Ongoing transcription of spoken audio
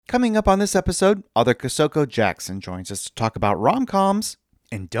Coming up on this episode, author Kosoko Jackson joins us to talk about rom-coms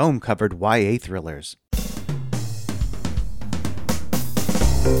and Dome-covered YA thrillers.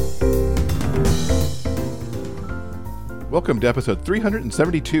 Welcome to episode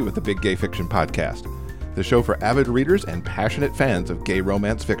 372 of the Big Gay Fiction Podcast, the show for avid readers and passionate fans of gay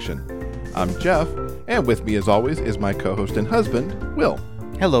romance fiction. I'm Jeff, and with me as always is my co-host and husband, Will.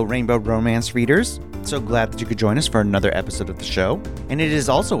 Hello, Rainbow Romance readers. So glad that you could join us for another episode of the show. And it is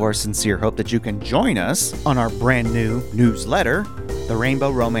also our sincere hope that you can join us on our brand new newsletter, the Rainbow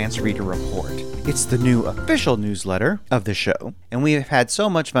Romance Reader Report. It's the new official newsletter of the show, and we have had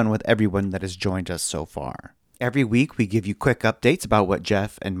so much fun with everyone that has joined us so far. Every week, we give you quick updates about what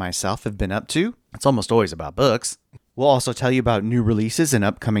Jeff and myself have been up to. It's almost always about books. We'll also tell you about new releases and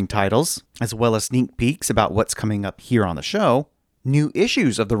upcoming titles, as well as sneak peeks about what's coming up here on the show. New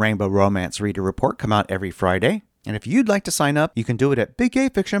issues of the Rainbow Romance Reader Report come out every Friday. And if you'd like to sign up, you can do it at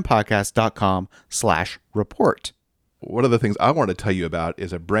biggayfictionpodcast.com/report. One of the things I want to tell you about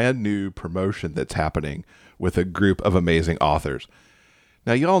is a brand new promotion that's happening with a group of amazing authors.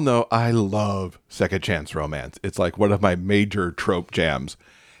 Now, y'all know I love second chance romance. It's like one of my major trope jams.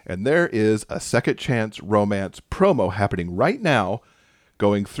 And there is a second chance romance promo happening right now,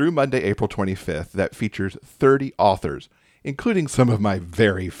 going through Monday, April 25th, that features 30 authors, including some of my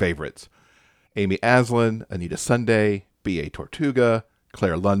very favorites. Amy Aslan, Anita Sunday, B.A. Tortuga,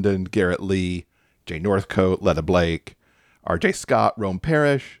 Claire London, Garrett Lee, Jay Northcote, Letta Blake, R.J. Scott, Rome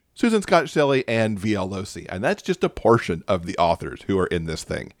Parrish, Susan Scott Shelley, and V.L. Losey. And that's just a portion of the authors who are in this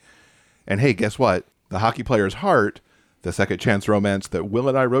thing. And hey, guess what? The Hockey Player's Heart, the second chance romance that Will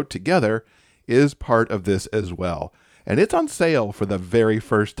and I wrote together, is part of this as well. And it's on sale for the very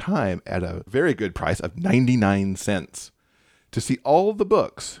first time at a very good price of 99 cents. To see all the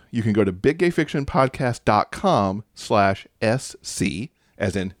books, you can go to biggayfictionpodcast.com/SC,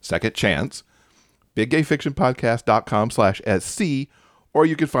 as in second chance, biggayfictionpodcast.com/SC, or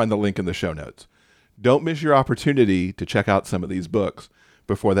you can find the link in the show notes. Don't miss your opportunity to check out some of these books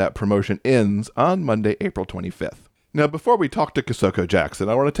before that promotion ends on Monday, April 25th. Now, before we talk to Kosoko Jackson,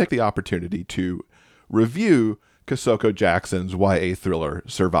 I want to take the opportunity to review Kosoko Jackson's YA thriller,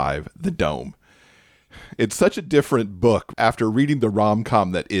 Survive the Dome. It's such a different book after reading the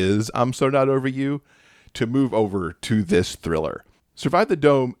rom-com that is I'm So Not Over You to move over to this thriller. Survive the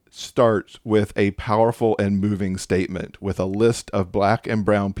Dome starts with a powerful and moving statement with a list of black and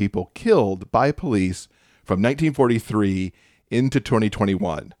brown people killed by police from 1943 into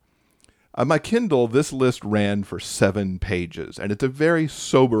 2021. On my Kindle, this list ran for 7 pages, and it's a very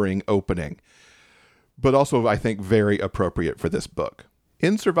sobering opening, but also, I think, very appropriate for this book.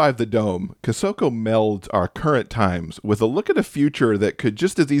 In Survive the Dome, Kosoko melds our current times with a look at a future that could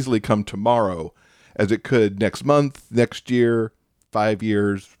just as easily come tomorrow as it could next month, next year, 5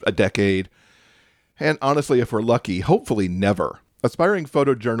 years, a decade, and honestly, if we're lucky, hopefully never. Aspiring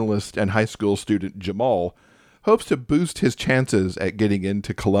photojournalist and high school student Jamal hopes to boost his chances at getting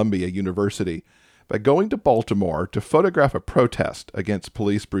into Columbia University by going to Baltimore to photograph a protest against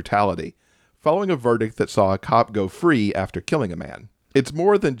police brutality, following a verdict that saw a cop go free after killing a man. It's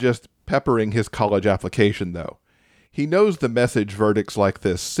more than just peppering his college application, though. He knows the message verdicts like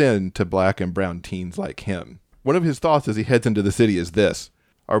this send to black and brown teens like him. One of his thoughts as he heads into the city is this: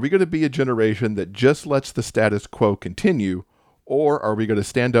 are we going to be a generation that just lets the status quo continue, or are we going to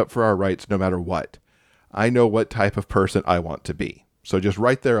stand up for our rights no matter what? I know what type of person I want to be. So just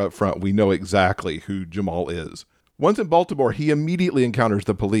right there up front, we know exactly who Jamal is. Once in Baltimore, he immediately encounters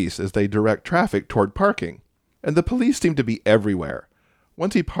the police as they direct traffic toward parking. And the police seem to be everywhere.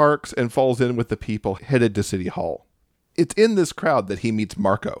 Once he parks and falls in with the people headed to City Hall. It's in this crowd that he meets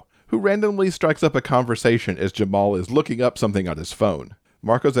Marco, who randomly strikes up a conversation as Jamal is looking up something on his phone.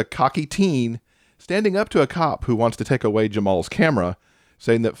 Marco's a cocky teen, standing up to a cop who wants to take away Jamal's camera,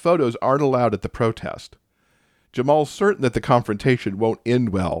 saying that photos aren't allowed at the protest. Jamal's certain that the confrontation won't end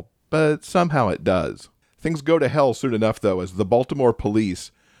well, but somehow it does. Things go to hell soon enough, though, as the Baltimore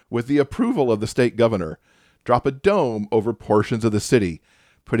police, with the approval of the state governor, drop a dome over portions of the city,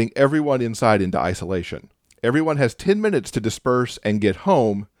 putting everyone inside into isolation. Everyone has 10 minutes to disperse and get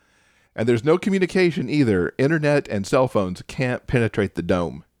home, and there's no communication either. Internet and cell phones can't penetrate the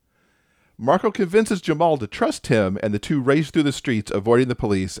dome. Marco convinces Jamal to trust him, and the two race through the streets, avoiding the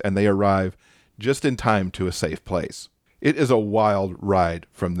police, and they arrive just in time to a safe place. It is a wild ride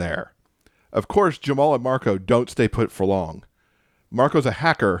from there. Of course, Jamal and Marco don't stay put for long. Marco's a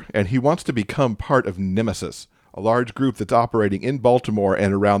hacker, and he wants to become part of Nemesis, a large group that's operating in Baltimore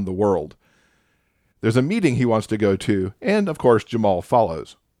and around the world. There's a meeting he wants to go to, and of course Jamal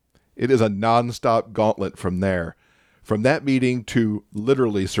follows. It is a non-stop gauntlet from there, from that meeting to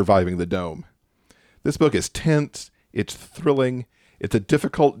literally surviving the dome. This book is tense, it's thrilling, it's a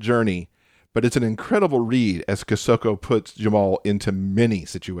difficult journey, but it's an incredible read as Kosoko puts Jamal into many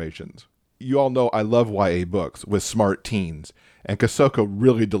situations. You all know I love YA books with smart teens, and Kosoko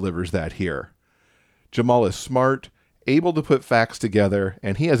really delivers that here. Jamal is smart, able to put facts together,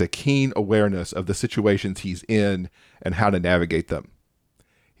 and he has a keen awareness of the situations he's in and how to navigate them.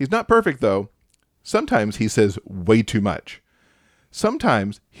 He's not perfect, though. Sometimes he says way too much.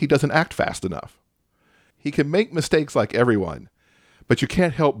 Sometimes he doesn't act fast enough. He can make mistakes like everyone, but you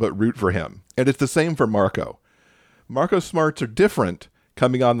can't help but root for him. And it's the same for Marco. Marco's smarts are different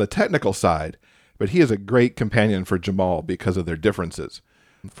coming on the technical side, but he is a great companion for Jamal because of their differences.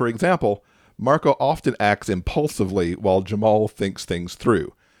 For example, Marco often acts impulsively while Jamal thinks things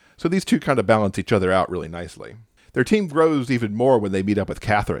through. So these two kind of balance each other out really nicely. Their team grows even more when they meet up with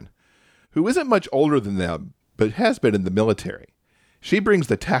Catherine, who isn't much older than them, but has been in the military. She brings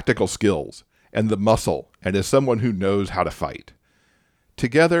the tactical skills and the muscle and is someone who knows how to fight.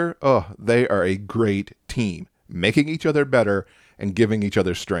 Together, they are a great team, making each other better and giving each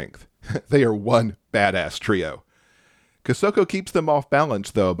other strength. They are one badass trio. Kosoko keeps them off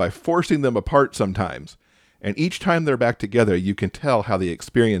balance, though, by forcing them apart sometimes, and each time they're back together, you can tell how the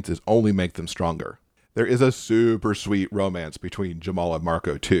experiences only make them stronger. There is a super sweet romance between Jamal and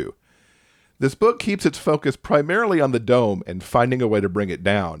Marco, too. This book keeps its focus primarily on the dome and finding a way to bring it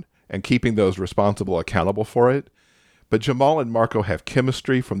down, and keeping those responsible accountable for it, but Jamal and Marco have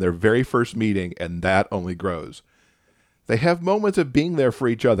chemistry from their very first meeting, and that only grows. They have moments of being there for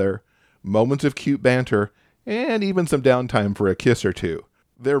each other, moments of cute banter, and even some downtime for a kiss or two.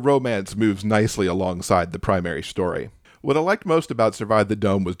 Their romance moves nicely alongside the primary story. What I liked most about Survive the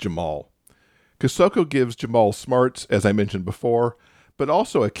Dome was Jamal. Kosoko gives Jamal smarts, as I mentioned before, but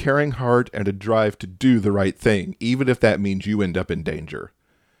also a caring heart and a drive to do the right thing, even if that means you end up in danger.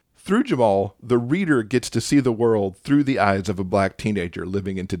 Through Jamal, the reader gets to see the world through the eyes of a black teenager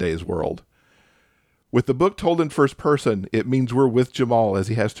living in today's world. With the book told in first person, it means we're with Jamal as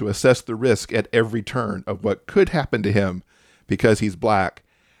he has to assess the risk at every turn of what could happen to him because he's black,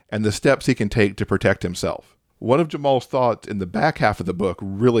 and the steps he can take to protect himself. One of Jamal's thoughts in the back half of the book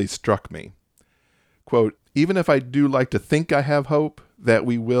really struck me. Quote, "Even if I do like to think I have hope that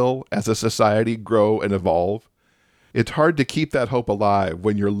we will, as a society, grow and evolve, it's hard to keep that hope alive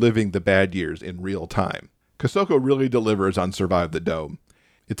when you're living the bad years in real time." Kosoko really delivers on Survive the Dome.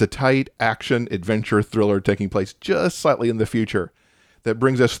 It's a tight action adventure thriller taking place just slightly in the future that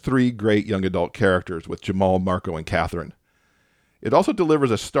brings us three great young adult characters with Jamal, Marco, and Catherine. It also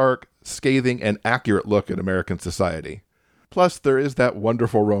delivers a stark, scathing, and accurate look at American society. Plus, there is that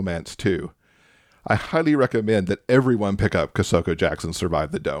wonderful romance, too. I highly recommend that everyone pick up Kosoko Jackson's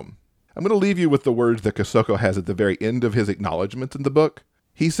Survive the Dome. I'm going to leave you with the words that Kosoko has at the very end of his acknowledgments in the book.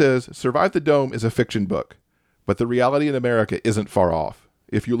 He says, "Survive the Dome is a fiction book, but the reality in America isn't far off.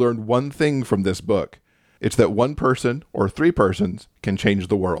 If you learn one thing from this book, it's that one person or three persons can change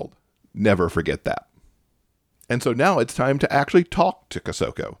the world. Never forget that." And so now it's time to actually talk to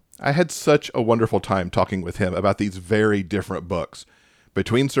Kosoko. I had such a wonderful time talking with him about these very different books,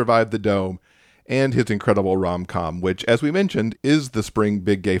 between Survive the Dome and his incredible rom-com, which, as we mentioned, is the Spring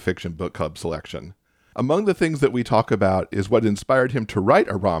Big Gay Fiction Book Club selection. Among the things that we talk about is what inspired him to write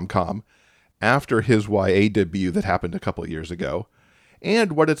a rom-com after his YA debut that happened a couple years ago,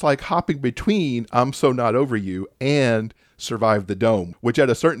 and what it's like hopping between I'm So Not Over You and Survive the Dome, which at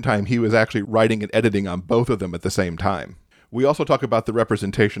a certain time he was actually writing and editing on both of them at the same time. We also talk about the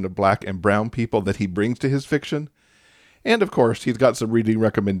representation of black and brown people that he brings to his fiction, and of course he's got some reading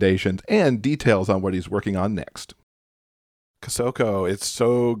recommendations and details on what he's working on next. Kosoko, it's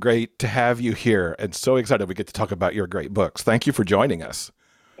so great to have you here, and so excited we get to talk about your great books. Thank you for joining us.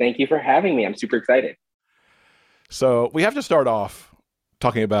 Thank you for having me. I'm super excited. So we have to start off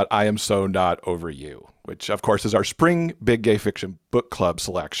talking about I Am So Not Over You, which of course is our Spring Big Gay Fiction Book Club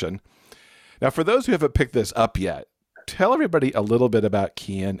selection. Now, for those who haven't picked this up yet, tell everybody a little bit about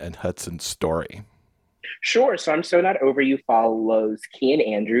Kian and Hudson's story. Sure. So I'm So Not Over You follows Kian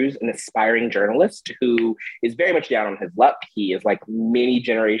Andrews, an aspiring journalist who is very much down on his luck. He is like many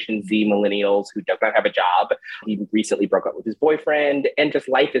Generation Z millennials who does not have a job. He recently broke up with his boyfriend and just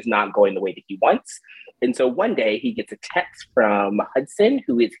life is not going the way that he wants. And so one day he gets a text from Hudson,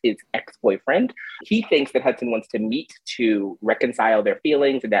 who is his ex-boyfriend. He thinks that Hudson wants to meet to reconcile their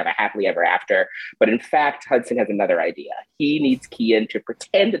feelings and to have a happily ever after. But in fact, Hudson has another idea. He needs Kian to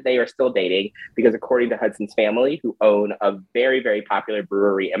pretend that they are still dating because according to Hudson's family, who own a very, very popular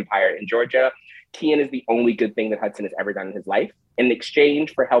brewery empire in Georgia, Kian is the only good thing that Hudson has ever done in his life. In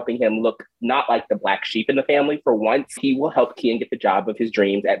exchange for helping him look not like the black sheep in the family, for once, he will help Kian get the job of his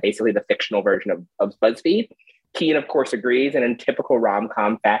dreams at basically the fictional version of BuzzFeed. Kian, of course, agrees, and in typical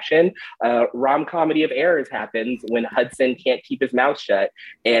rom-com fashion, rom-comedy of errors happens when Hudson can't keep his mouth shut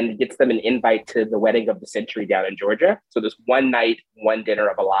and gets them an invite to the wedding of the century down in Georgia. So this one night, one dinner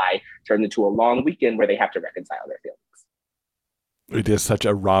of a lie turns into a long weekend where they have to reconcile their feelings. It is such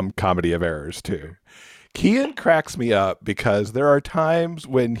a rom-comedy of errors, too. Kian cracks me up because there are times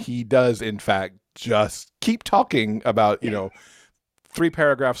when he does, in fact, just keep talking about, 3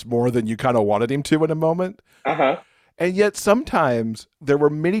 paragraphs more than you kind of wanted him to in a moment. Uh-huh. And yet sometimes, there were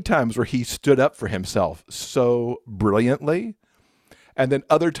many times where he stood up for himself so brilliantly. And then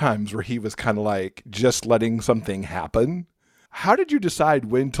other times where he was kind of like just letting something happen. How did you decide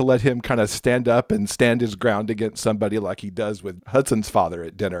when to let him kind of stand up and stand his ground against somebody like he does with Hudson's father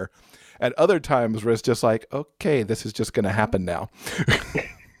at dinner? And other times where it's just like, okay, this is just going to happen now.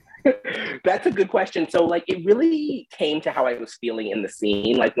 That's a good question. So, it really came to how I was feeling in the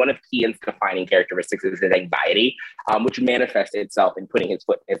scene. One of Kian's defining characteristics is his anxiety, which manifests itself in putting his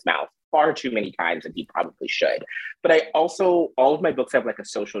foot in his mouth far too many times than he probably should. But I also, all of my books have a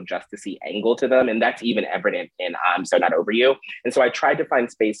social justice-y angle to them, and that's even evident in I'm So Not Over You. And so I tried to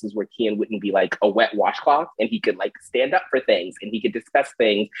find spaces where Kian wouldn't be a wet washcloth, and he could stand up for things, and he could discuss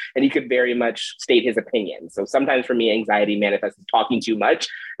things, and he could very much state his opinion. So sometimes for me, anxiety manifests as talking too much,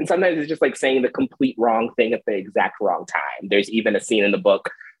 and sometimes it's just saying the complete wrong thing at the exact wrong time. There's even a scene in the book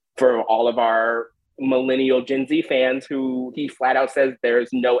for all of our millennial Gen Z fans who he flat out says there's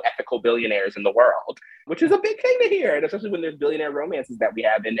no ethical billionaires in the world, which is a big thing to hear. And especially when there's billionaire romances that we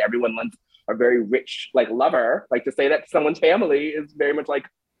have and everyone wants a very rich lover, to say that to someone's family is very much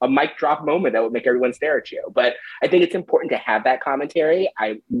a mic drop moment that would make everyone stare at you. But I think it's important to have that commentary.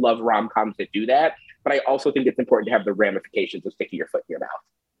 I love rom-coms that do that, but I also think it's important to have the ramifications of sticking your foot in your mouth.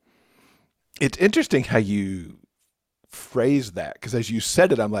 It's interesting how you phrase that, because as you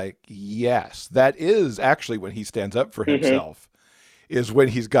said it, I'm like, yes, that is actually when he stands up for himself, is when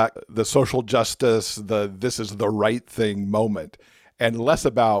he's got the social justice, this is the right thing moment, and less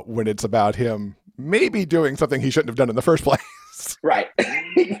about when it's about him maybe doing something he shouldn't have done in the first place. Right.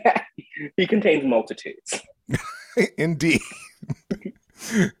 He contains multitudes. Indeed.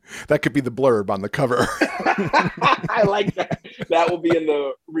 That could be the blurb on the cover. I like that. That will be in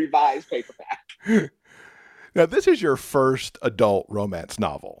the revised paperback. Now, this is your first adult romance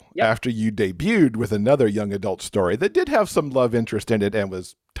novel after you debuted with another young adult story that did have some love interest in it and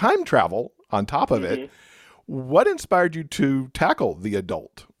was time travel on top of it. What inspired you to tackle the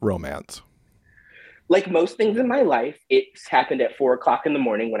adult romance? Like most things in my life, it happened at 4:00 in the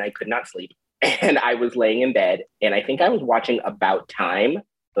morning when I could not sleep. And I was laying in bed, and I think I was watching About Time,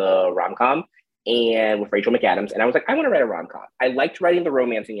 the rom-com, and with Rachel McAdams. And I was like, I want to write a rom-com. I liked writing the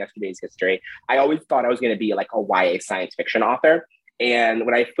romance in Yesterday's History. I always thought I was going to be a YA science fiction author. And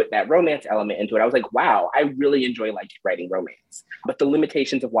when I put that romance element into it, I was like, wow, I really enjoy writing romance. But the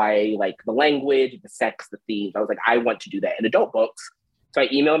limitations of YA, the language, the sex, the themes, I was like, I want to do that in adult books. So I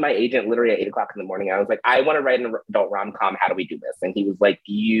emailed my agent literally at 8:00 in the morning. I was like, I want to write an adult rom-com. How do we do this? And he was like,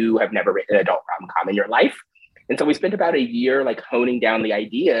 you have never written an adult rom-com in your life. And so we spent about a year honing down the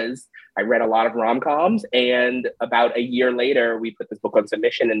ideas. I read a lot of rom-coms, and about a year later, we put this book on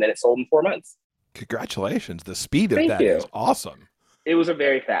submission, and then it sold in 4 months. Congratulations. The speed of Thank that you. is awesome. It was a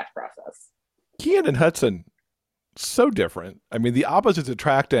very fast process. Kian and Hudson, so different. I mean, the opposites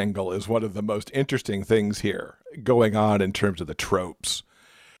attract angle is one of the most interesting things here going on in terms of the tropes.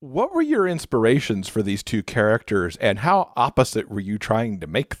 What were your inspirations for these two characters, and how opposite were you trying to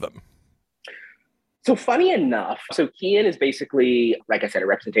make them? So funny enough, Kian is basically, like I said, a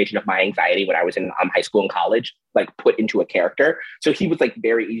representation of my anxiety when I was in high school and college, put into a character. So he was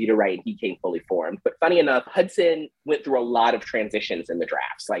very easy to write, and he came fully formed. But funny enough, Hudson went through a lot of transitions in the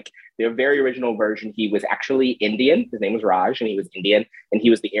drafts. The very original version, he was actually Indian. His name was Raj, and he was Indian, and he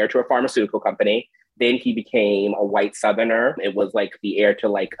was the heir to a pharmaceutical company. Then he became a white Southerner. It was the heir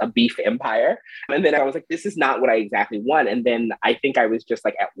to a beef empire. And then I was like, this is not what I exactly want. And then I think I was just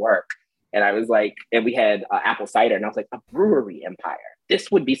at work. And I was and we had apple cider, and I was like, a brewery empire.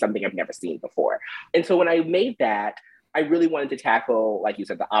 This would be something I've never seen before. And so when I made that, I really wanted to tackle, like you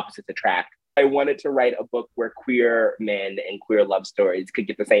said, the opposites attract. I wanted to write a book where queer men and queer love stories could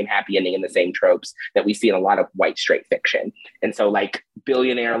get the same happy ending and the same tropes that we see in a lot of white straight fiction. And so like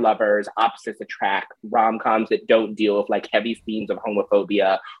billionaire lovers, opposites attract, rom-coms that don't deal with like heavy themes of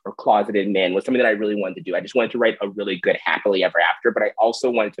homophobia or closeted men was something that I really wanted to do. I just wanted to write a really good happily ever after, but I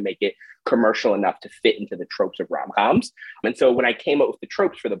also wanted to make it commercial enough to fit into the tropes of rom-coms. And so when I came up with the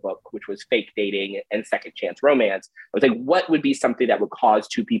tropes for the book, which was fake dating and second chance romance, I was like, what would be something that would cause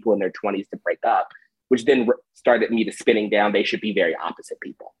two people in their 20s to break up, which then started me to spinning down, they should be very opposite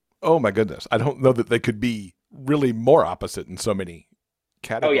people. Oh my goodness. I don't know that they could be really more opposite in so many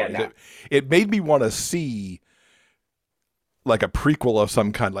categories. Oh, yeah, no. It made me want to see like a prequel of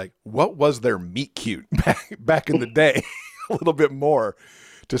some kind, like what was their meet cute back in the day, a little bit more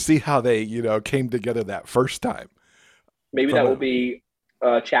to see how they, came together that first time. Maybe that will be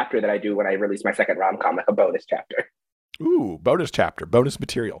a chapter that I do when I release my second rom-com, like a bonus chapter. Ooh, bonus chapter, bonus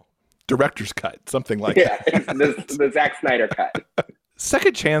material, director's cut, something like that. Yeah, the Zack Snyder cut.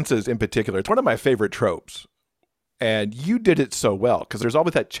 Second chances in particular, it's one of my favorite tropes. And you did it so well because there's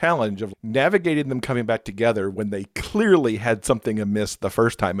always that challenge of navigating them coming back together when they clearly had something amiss the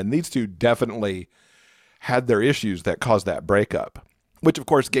first time. And these two definitely had their issues that caused that breakup, which of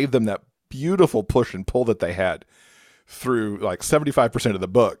course gave them that beautiful push and pull that they had through like 75% of the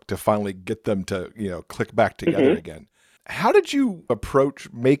book to finally get them to, click back together again. How did you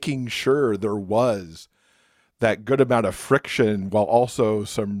approach making sure there was that good amount of friction while also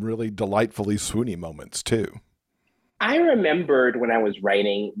some really delightfully swoony moments too? I remembered when I was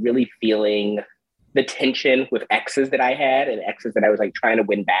writing really feeling the tension with exes that I had and exes that I was like trying to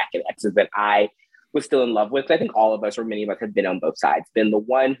win back and exes that I was still in love with. I think all of us or many of us have been on both sides, been the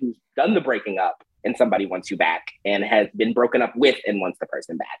one who's done the breaking up and somebody wants you back and has been broken up with and wants the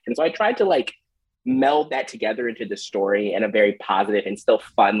person back. And so I tried to like meld that together into the story in a very positive and still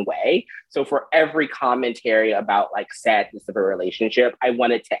fun way. So for every commentary about like sadness of a relationship, I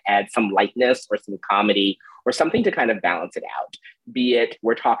wanted to add some lightness or some comedy or something to kind of balance it out. Be it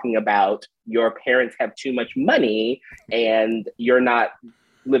we're talking about your parents have too much money and you're not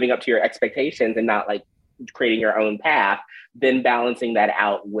living up to your expectations and not like creating your own path, then balancing that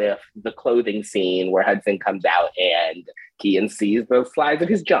out with the clothing scene where Hudson comes out and Kian sees the slides of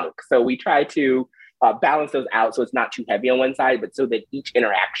his junk. So we try to balance those out so it's not too heavy on one side, but so that each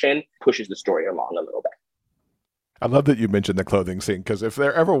interaction pushes the story along a little bit. I love that you mentioned the clothing scene because if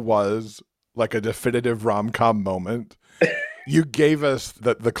there ever was like a definitive rom-com moment, you gave us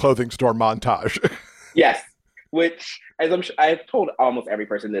the clothing store montage. Yes. Which, as I've told almost every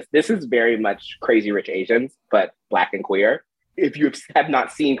person this is very much Crazy Rich Asians, but Black and queer. If you have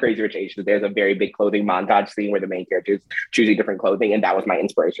not seen Crazy Rich Asians, there's a very big clothing montage scene where the main character is choosing different clothing, and that was my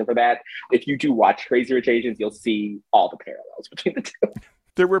inspiration for that. If you do watch Crazy Rich Asians, you'll see all the parallels between the two.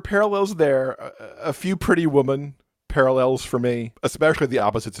 There were parallels there, a few Pretty Woman parallels for me, especially the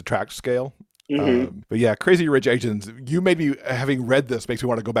opposites attract scale. But yeah, Crazy Rich Asians, you made me, having read this, makes me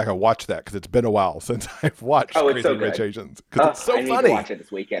want to go back and watch that because it's been a while since I've watched Crazy Rich Asians. Because it's so funny. I need to watch it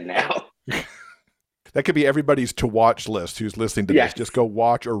this weekend now. That could be everybody's to watch list who's listening to this. Just go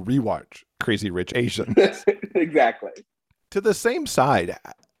watch or rewatch Crazy Rich Asians. Exactly. To the same side,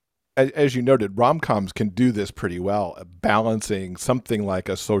 as you noted, rom-coms can do this pretty well, balancing something like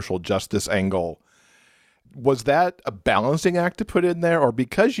a social justice angle. Was that a balancing act to put in there? Or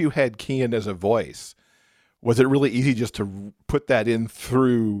because you had Kian as a voice, was it really easy just to put that in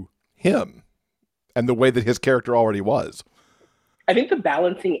through him and the way that his character already was? I think the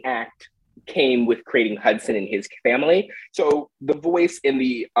balancing act came with creating Hudson and his family. So the voice in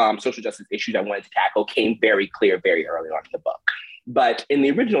the social justice issues I wanted to tackle came very clear very early on in the book. But in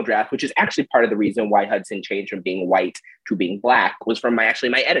the original draft, which is actually part of the reason why Hudson changed from being white to being Black, was from my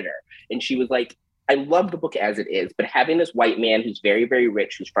editor. And she was like, I love the book as it is, but having this white man who's very, very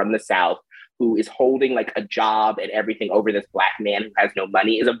rich, who's from the South, who is holding like a job and everything over this Black man who has no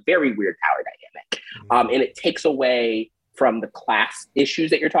money is a very weird power dynamic. And it takes away from the class issues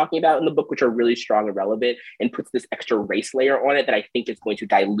that you're talking about in the book, which are really strong and relevant, and puts this extra race layer on it that I think is going to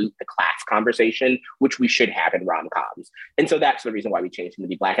dilute the class conversation, which we should have in rom-coms. And so that's the reason why we changed him to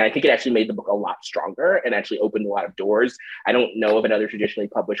be Black. And I think it actually made the book a lot stronger and actually opened a lot of doors. I don't know of another traditionally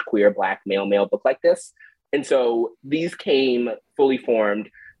published queer Black male book like this. And so these came fully formed,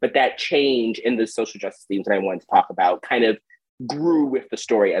 but that change in the social justice themes that I wanted to talk about kind of grew with the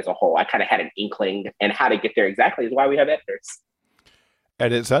story as a whole. I kind of had an inkling, and how to get there exactly is why we have editors.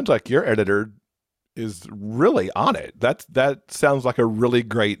 And it sounds like your editor is really on it. That sounds like a really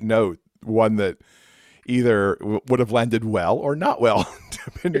great note, one that either would have landed well or not well,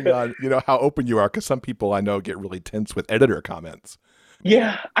 depending on how open you are. Because some people I know get really tense with editor comments.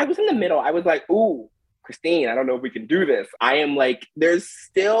 Yeah, I was in the middle. I was like, ooh, Christine, I don't know if we can do this. I am like, there's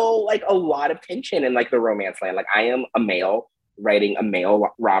still like a lot of tension in like the romance land. Like, I am a male writing a male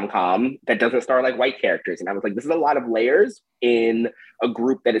rom com that doesn't star like white characters. And I was like, this is a lot of layers in a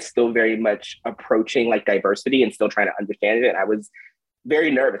group that is still very much approaching like diversity and still trying to understand it. And I was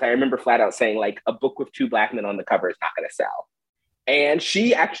very nervous. I remember flat out saying, like, a book with two Black men on the cover is not going to sell. And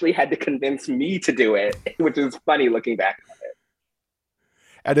she actually had to convince me to do it, which is funny looking back on it.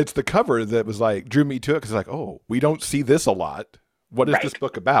 And it's the cover that was like, drew me to it because like, oh, we don't see this a lot. What is this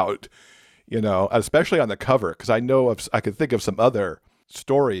book about? You know, especially on the cover, because I could think of some other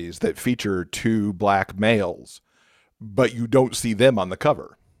stories that feature two Black males, but you don't see them on the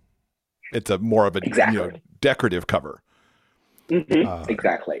cover. It's a more of a decorative cover.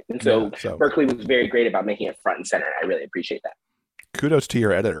 Exactly. And so Berkley was very great about making it front and center, and I really appreciate that. Kudos to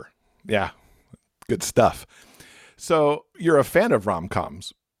your editor. Yeah, good stuff. So you're a fan of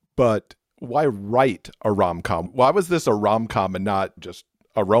rom-coms, but why write a rom-com? Why was this a rom-com and not just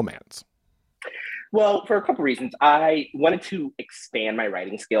a romance? Well, for a couple reasons. I wanted to expand my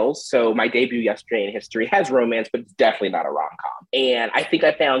writing skills. So my debut, Yesterday in History, has romance, but it's definitely not a rom-com. And I think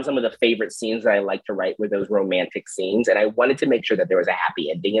I found some of the favorite scenes that I like to write were those romantic scenes. And I wanted to make sure that there was a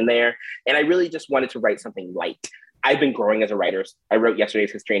happy ending in there. And I really just wanted to write something light. I've been growing as a writer. I wrote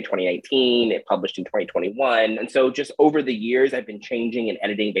Yesterday's History in 2019. It published in 2021. And so just over the years, I've been changing and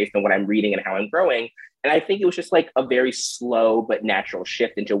editing based on what I'm reading and how I'm growing. And I think it was just like a very slow but natural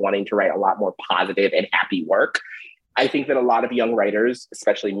shift into wanting to write a lot more positive and happy work. I think that a lot of young writers,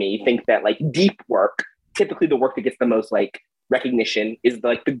 especially me, think that like deep work, typically the work that gets the most like recognition is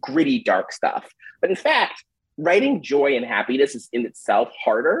like the gritty, dark stuff. But in fact, writing joy and happiness is in itself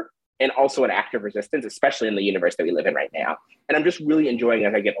harder and also an act of resistance, especially in the universe that we live in right now. And I'm just really enjoying,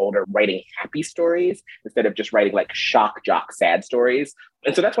 as I get older, writing happy stories instead of just writing like shock jock sad stories.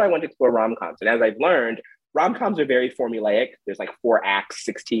 And so that's why I wanted to explore rom-coms. And as I've learned, rom-coms are very formulaic. There's like 4 acts,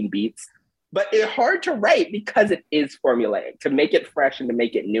 16 beats, but it's hard to write because it is formulaic, to make it fresh and to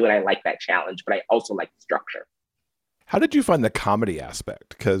make it new. And I like that challenge, but I also like the structure. How did you find the comedy aspect?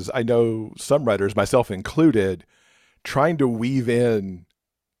 Because I know some writers, myself included, trying to weave in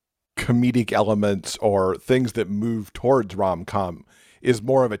comedic elements or things that move towards rom-com is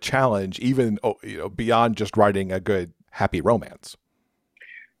more of a challenge, even beyond just writing a good happy romance.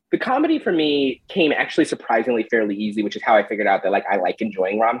 The comedy for me came actually surprisingly fairly easy, which is how I figured out that like I like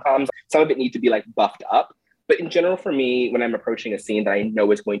enjoying rom-coms. Some of it needs to be like buffed up. But in general, for me, when I'm approaching a scene that I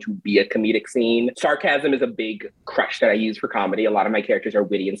know is going to be a comedic scene, sarcasm is a big crutch that I use for comedy. A lot of my characters are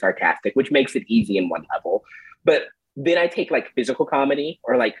witty and sarcastic, which makes it easy in one level. But then I take like physical comedy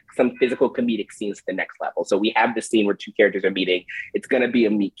or like some physical comedic scenes to the next level. So we have the scene where 2 characters are meeting. It's going to be a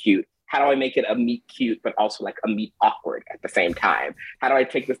meet cute. How do I make it a meet cute, but also like a meet awkward at the same time? How do I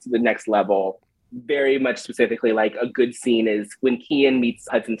take this to the next level? Very much specifically, like a good scene is when Kian meets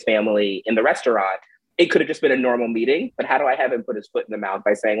Hudson's family in the restaurant. It could have just been a normal meeting, but how do I have him put his foot in the mouth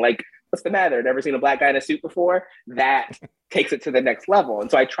by saying like, what's the matter? Never seen a Black guy in a suit before? That takes it to the next level.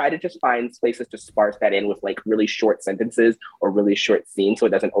 And so I try to just find places to sparse that in with like really short sentences or really short scenes so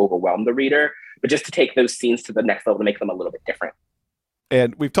it doesn't overwhelm the reader, but just to take those scenes to the next level to make them a little bit different.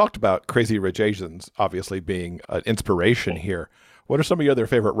 And we've talked about Crazy Rich Asians obviously being an inspiration here. What are some of your other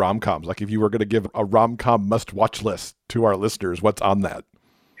favorite rom-coms? Like if you were going to give a rom-com must-watch list to our listeners, what's on that?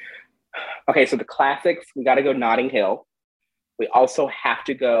 Okay, so the classics, we got to go Notting Hill. We also have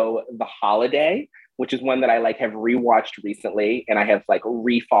to go The Holiday, which is one that I like have rewatched recently and I have like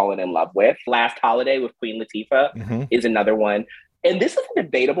re-fallen in love with. Last Holiday with Queen Latifah is another one. And this is a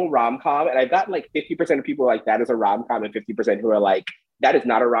debatable rom-com, and I've gotten like 50% of people like that is a rom-com and 50% who are like, that is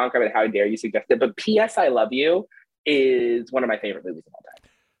not a rom-com and how dare you suggest it. But P.S. I Love You is one of my favorite movies of all time.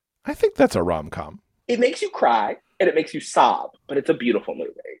 I think that's a rom-com. It makes you cry and it makes you sob, but it's a beautiful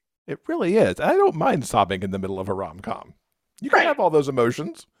movie. It really is. I don't mind sobbing in the middle of a rom-com. You can have all those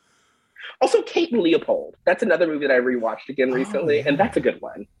emotions. Also, Kate and Leopold. That's another movie that I rewatched again recently, and that's a good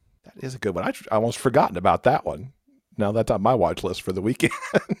one. That is a good one. I almost forgotten about that one. Now that's on my watch list for the weekend.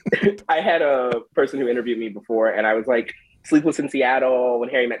 I had a person who interviewed me before, and I was like, Sleepless in Seattle, When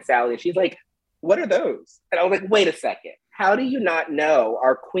Harry Met Sally, and she's like, what are those? And I was like, wait a second. How do you not know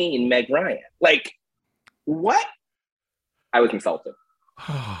our queen, Meg Ryan? Like, what? I was insulted.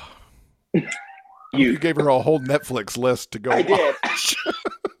 You gave her a whole Netflix list to go I watch. Did.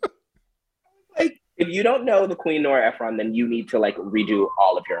 Like, if you don't know the Queen Nora Ephron, then you need to like redo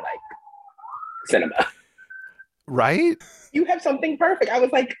all of your like cinema. Right? You have something perfect. I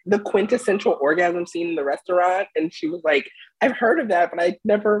was like, the quintessential orgasm scene in the restaurant. And she was like, I've heard of that, but I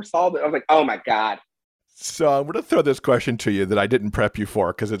never saw it. I was like, oh my God. So I'm going to throw this question to you that I didn't prep you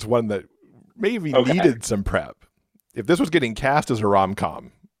for because it's one that maybe needed some prep. If this was getting cast as a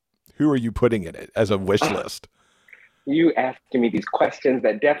rom-com, who are you putting in it as a wish list? You asking me these questions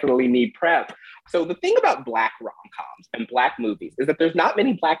that definitely need prep. So the thing about Black rom-coms and Black movies is that there's not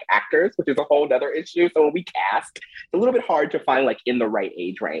many Black actors, which is a whole other issue. So when we cast, it's a little bit hard to find like in the right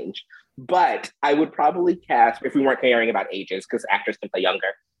age range. But I would probably cast, if we weren't caring about ages, because actors can play younger,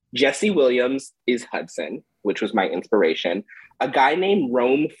 Jesse Williams is Hudson, which was my inspiration. A guy named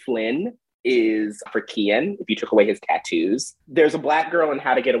Rome Flynn is for Kian, if you took away his tattoos. There's a Black girl in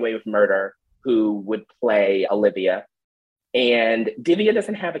How to Get Away with Murder who would play Olivia. And Divya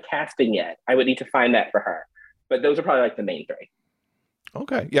doesn't have a casting yet. I would need to find that for her. But those are probably like the main three.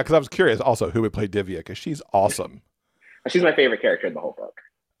 Okay. Yeah, because I was curious also who would play Divya, because she's awesome. She's my favorite character in the whole book.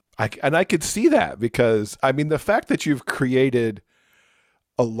 And I could see that because, I mean, the fact that you've created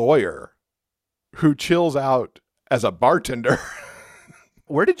a lawyer who chills out as a bartender,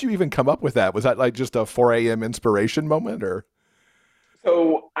 where did you even come up with that? Was that like just a 4 a.m. inspiration moment or?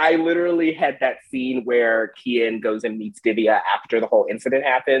 So I literally had that scene where Kian goes and meets Divya after the whole incident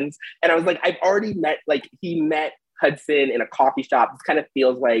happens. And I was like, I've already he met Hudson in a coffee shop. This kind of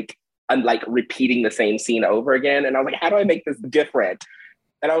feels like I'm like repeating the same scene over again. And I was like, how do I make this different?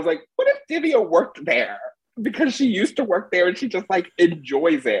 And I was like, what if Divya worked there? Because she used to work there and she just like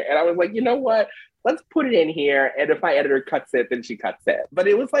enjoys it. And I was like, you know what? Let's put it in here. And if my editor cuts it, then she cuts it. But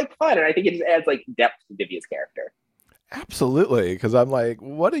it was like fun. And I think it just adds like depth to Divya's character. Absolutely. Because I'm like,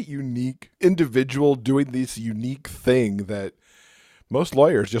 what a unique individual doing this unique thing that most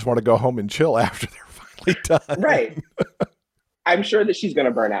lawyers just want to go home and chill after they're finally done. Right. I'm sure that she's going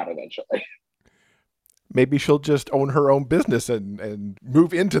to burn out eventually. Maybe she'll just own her own business and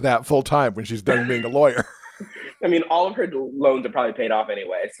move into that full time when she's done being a lawyer. I mean, all of her loans are probably paid off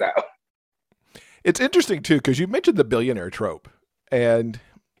anyway, so. It's interesting, too, because you mentioned the billionaire trope. And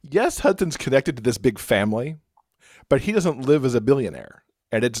yes, Hudson's connected to this big family, but he doesn't live as a billionaire.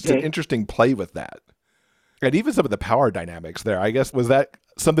 And it's an interesting play with that. And even some of the power dynamics there, I guess, was that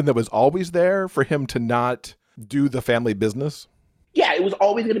something that was always there for him to not do the family business? Yeah, it was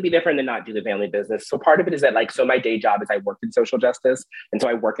always going to be different than not do the family business. So part of it is that like, so my day job is I work in social justice. And so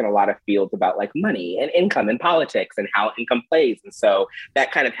I work in a lot of fields about like money and income and politics and how income plays. And so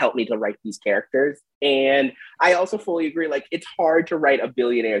that kind of helped me to write these characters. And I also fully agree, like it's hard to write a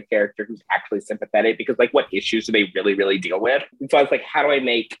billionaire character who's actually sympathetic because like what issues do they really, really deal with? And so I was like, how do I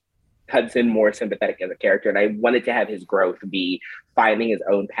make Hudson more sympathetic as a character? And I wanted to have his growth be finding his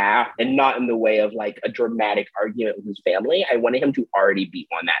own path and not in the way of like a dramatic argument with his family. I wanted him to already be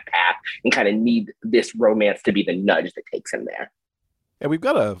on that path and kind of need this romance to be the nudge that takes him there. And we've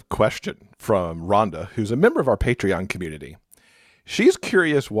got a question from Rhonda, who's a member of our Patreon community. She's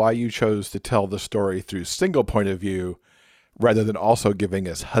curious why you chose to tell the story through single point of view rather than also giving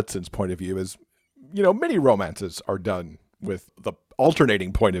us Hudson's point of view, as, you know, many romances are done with the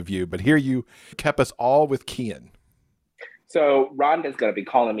alternating point of view, but here you kept us all with Kian. So Rhonda's going to be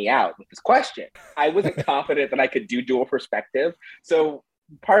calling me out with this question. I wasn't confident that I could do dual perspective. So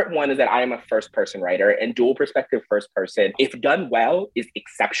part one is that I am a first person writer, and dual perspective first person, if done well, is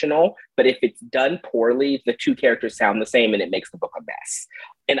exceptional. But if it's done poorly, the two characters sound the same and it makes the book a mess.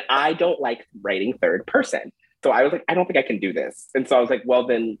 And I don't like writing third person. So I was like, I don't think I can do this. And so I was like, well,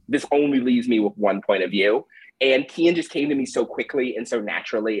 then this only leaves me with one point of view. And Kian just came to me so quickly and so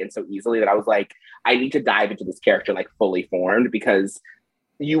naturally and so easily that I was like, I need to dive into this character like fully formed, because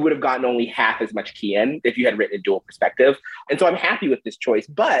you would have gotten only half as much Kian if you had written a dual perspective. And so I'm happy with this choice.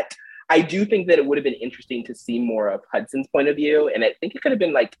 But I do think that it would have been interesting to see more of Hudson's point of view. And I think it could have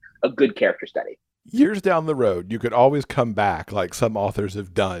been like a good character study. Years down the road, you could always come back like some authors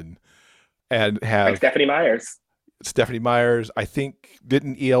have done and have... Like Stephanie Myers. I think,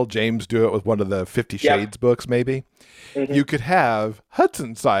 didn't E.L. James do it with one of the 50 Shades books, maybe? Mm-hmm. You could have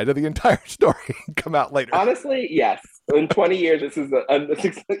Hudson's side of the entire story come out later. Honestly, yes. In 20 years,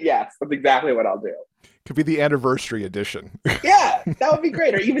 yes, that's exactly what I'll do. Could be the anniversary edition. Yeah, that would be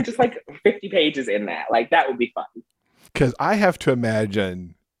great. Or even just like 50 pages in that. Like, that would be fun. Because I have to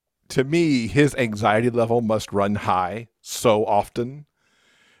imagine, to me, his anxiety level must run high so often.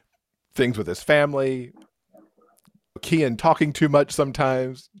 Things with his family, Kian talking too much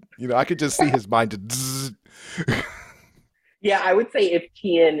sometimes. You know, I could just see his mind just... Yeah, I would say if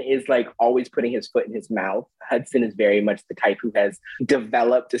Kian is like always putting his foot in his mouth, Hudson is very much the type who has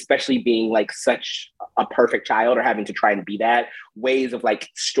developed, especially being like such a perfect child or having to try and be that, ways of like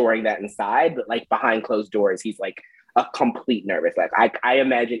storing that inside. But like behind closed doors, he's like a complete nervous wreck. I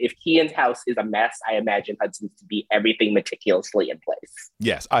imagine if Kian's house is a mess, I imagine Hudson's to be everything meticulously in place.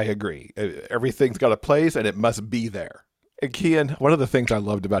 Yes, I agree. Everything's got a place and it must be there. And Kian, one of the things I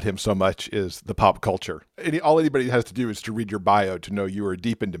loved about him so much is the pop culture. All anybody has to do is to read your bio to know you are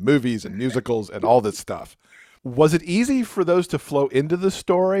deep into movies and musicals and all this stuff. Was it easy for those to flow into the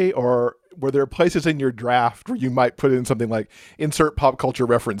story, or were there places in your draft where you might put in something like insert pop culture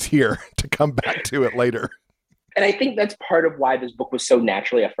reference here to come back to it later? And I think that's part of why this book was so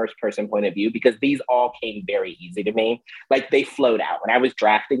naturally a first person point of view, because these all came very easy to me. Like they flowed out. When I was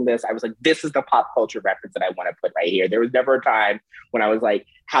drafting this, I was like, this is the pop culture reference that I want to put right here. There was never a time when I was like,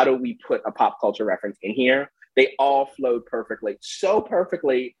 how do we put a pop culture reference in here? They all flowed perfectly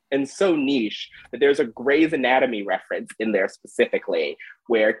and so niche that there's a Grey's Anatomy reference in there specifically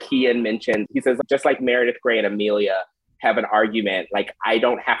where Kian mentioned, he says, just like Meredith Grey and Amelia have an argument, like, I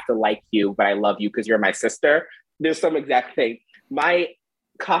don't have to like you, but I love you because you're my sister. There's some exact thing. My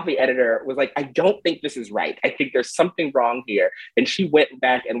copy editor was like, I don't think this is right. I think there's something wrong here. And she went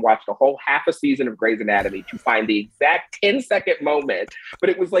back and watched a whole half a season of Grey's Anatomy to find the exact 10-second moment. But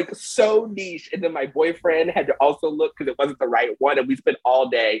it was like so niche. And then my boyfriend had to also look because it wasn't the right one. And we spent all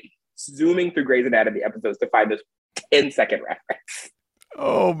day zooming through Grey's Anatomy episodes to find this 10-second reference.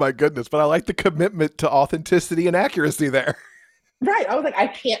 Oh my goodness. But I like the commitment to authenticity and accuracy there. Right. I was like, I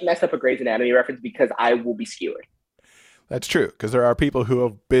can't mess up a Grey's Anatomy reference because I will be skewered. That's true, because there are people who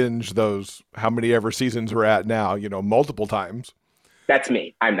have binged those, how many ever seasons we're at now, multiple times. That's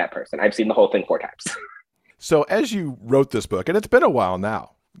me. I'm that person. I've seen the whole thing 4 times. So as you wrote this book, and it's been a while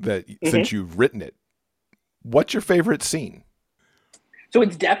now that since you've written it, what's your favorite scene? So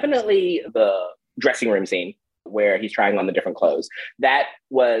it's definitely the dressing room scene where he's trying on the different clothes. That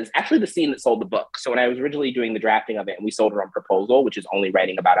was actually the scene that sold the book. So when I was originally doing the drafting of it and we sold it on proposal, which is only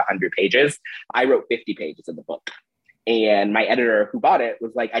writing about 100 pages, I wrote 50 pages of the book. And my editor who bought it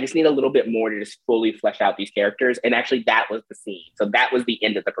was like, I just need a little bit more to just fully flesh out these characters. And actually that was the scene. So that was the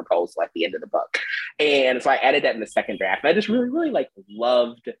end of the proposal at the end of the book. And so I added that in the second draft. And I just really, really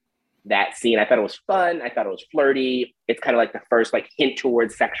loved that scene. I thought it was fun. I thought it was flirty. It's kind of like the first hint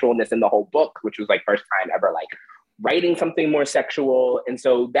towards sexualness in the whole book, which was first time ever writing something more sexual. And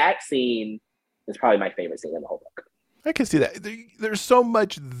so that scene is probably my favorite scene in the whole book. I can see that. There's so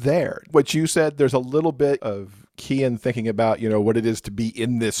much there. What you said, there's a little bit of Kian thinking about, what it is to be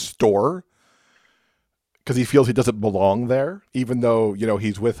in this store because he feels he doesn't belong there, even though,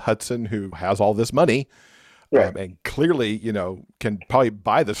 he's with Hudson who has all this money. Right. And clearly, can probably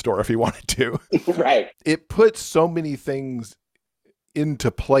buy the store if he wanted to. Right. It puts so many things into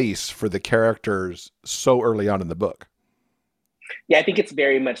place for the characters so early on in the book. Yeah, I think it's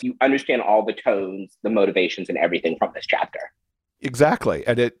very much, you understand all the tones, the motivations, and everything from this chapter. Exactly.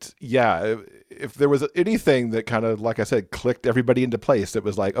 And if there was anything that kind of, like I said, clicked everybody into place, it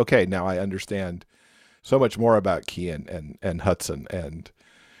was like, okay, now I understand so much more about Kian and Hudson and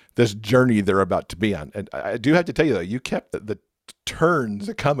this journey they're about to be on. And I do have to tell you, though, you kept the turns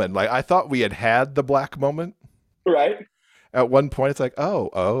coming. I thought we had the black moment. Right. At one point, it's like,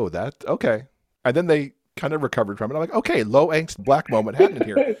 oh, that's okay. And then they kind of recovered from it. I'm like, okay, low angst black moment happening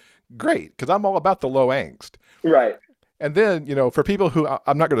here. Great, because I'm all about the low angst. Right. And then, for people who,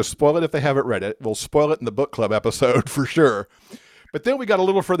 I'm not going to spoil it if they haven't read it. We'll spoil it in the book club episode for sure. But then we got a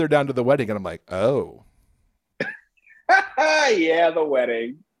little further down to the wedding, and I'm like, oh. Yeah, the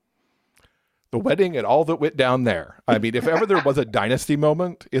wedding. The wedding and all that went down there. I mean, if ever there was a dynasty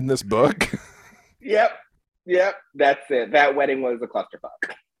moment in this book. Yep, that's it. That wedding was a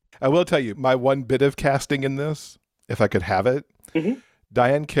clusterfuck. I will tell you, my one bit of casting in this, if I could have it,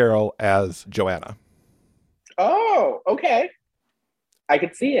 Diane Carroll as Joanna. Oh, okay. I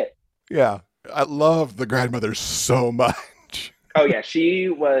could see it. Yeah. I love the grandmother so much. Oh, yeah. She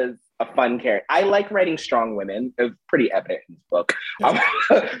was a fun character. I like writing strong women. It was pretty evident in this book.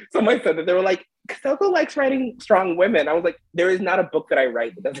 Someone said that they were like, Soko likes writing strong women. I was like, there is not a book that I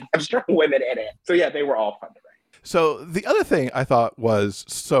write that doesn't have strong women in it. So, yeah, they were all fun to write. So the other thing I thought was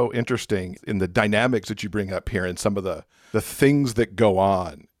so interesting in the dynamics that you bring up here and some of the things that go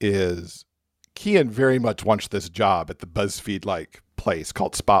on is Kian very much wants this job at the BuzzFeed-like place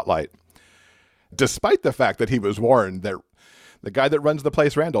called Spotlight, despite the fact that he was warned that the guy that runs the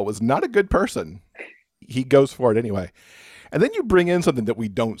place, Randall, was not a good person. He goes for it anyway. And then you bring in something that we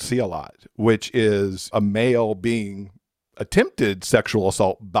don't see a lot, which is a male being attempted sexual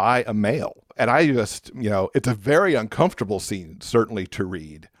assault by a male. And I just, it's a very uncomfortable scene, certainly to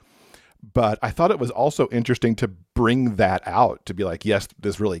read. But I thought it was also interesting to bring that out, to be like, yes,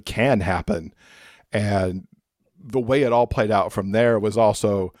 this really can happen. And the way it all played out from there was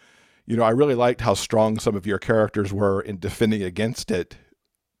also, I really liked how strong some of your characters were in defending against it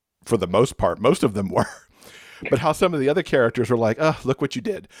for the most part. Most of them were. But how some of the other characters were like, oh, look what you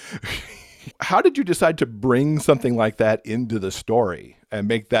did. How did you decide to bring something like that into the story and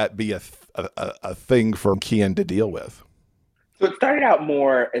make that be a thing for Kian to deal with? So it started out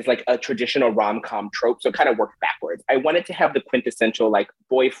more as like a traditional rom-com trope, so it kind of worked backwards. I wanted to have the quintessential like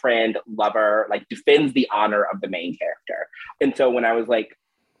boyfriend, lover, like defends the honor of the main character. And so when I was like,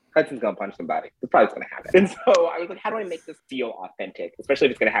 Hudson's gonna punch somebody, it's probably gonna happen. And so I was like, how do I make this feel authentic, especially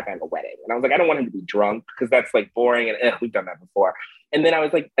if it's gonna happen at a wedding? And I was like, I don't want him to be drunk because that's like boring and we've done that before. And then I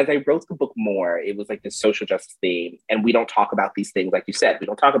was like, as I wrote the book more, it was like this social justice theme. And we don't talk about these things, like you said, we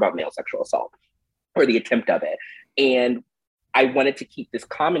don't talk about male sexual assault or the attempt of it. And I wanted to keep this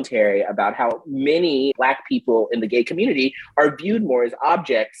commentary about how many Black people in the gay community are viewed more as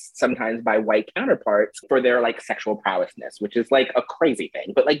objects, sometimes by white counterparts, for their like sexual prowessness, which is like a crazy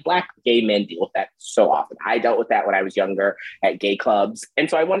thing. But like Black gay men deal with that so often. I dealt with that when I was younger at gay clubs. And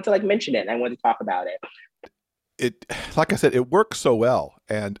so I wanted to like mention it and I wanted to talk about it. It, like I said, it works so well.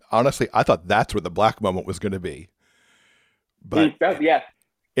 And honestly, I thought that's where the Black moment was going to be. But yeah,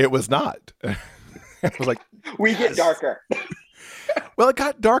 it was not. I was like, we get darker. Well, it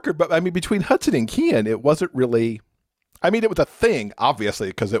got darker, but I mean, between Hudson and Kian, it wasn't really, I mean, it was a thing, obviously,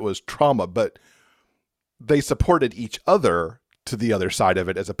 because it was trauma, but they supported each other to the other side of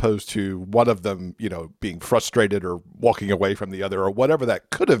it, as opposed to one of them, being frustrated or walking away from the other or whatever that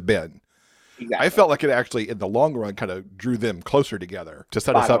could have been. Exactly. I felt like it actually, in the long run, kind of drew them closer together to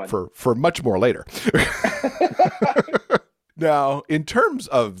set us up for much more later. Now, in terms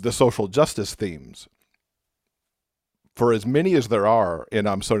of the social justice themes, for as many as there are in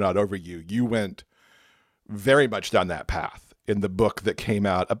I'm So Not Over You, you went very much down that path in the book that came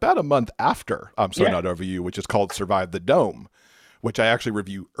out about a month after I'm So Not Over You, which is called Survive the Dome, which I actually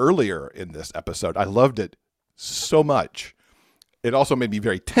reviewed earlier in this episode. I loved it so much. It also made me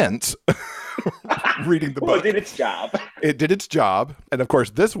very tense reading the book. Well, it did its job. It did its job. And of course,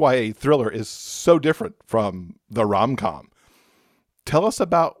 this YA thriller is so different from the rom-com. Tell us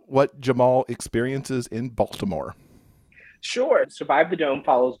about what Jamal experiences in Baltimore. Sure. Survive the Dome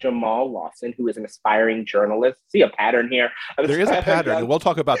follows Jamal Lawson, who is an aspiring journalist. See a pattern here? There is a pattern, and we'll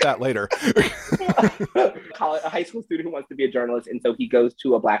talk about that later. A high school student who wants to be a journalist, and so he goes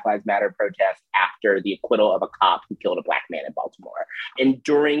to a Black Lives Matter protest after the acquittal of a cop who killed a Black man in Baltimore. And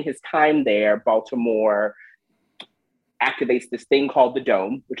during his time there, Baltimore activates this thing called the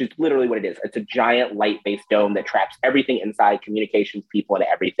Dome, which is literally what it is. It's a giant light-based dome that traps everything inside, communications, people, and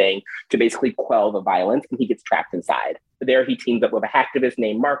everything, to basically quell the violence, and he gets trapped inside. There he teams up with a hacktivist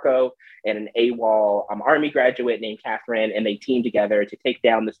named Marco and an AWOL Army graduate named Catherine, and they team together to take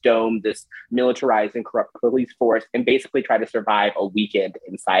down this dome, this militarized and corrupt police force, and basically try to survive a weekend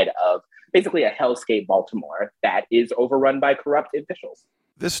inside of basically a hellscape Baltimore that is overrun by corrupt officials.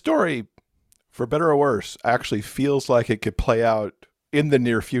 This story, for better or worse, actually feels like it could play out in the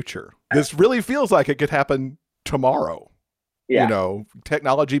near future. This really feels like it could happen tomorrow. Yeah.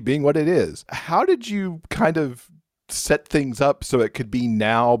 Technology being what it is. How did you kind of set things up so it could be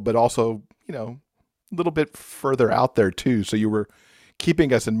now, but also, a little bit further out there too? So you were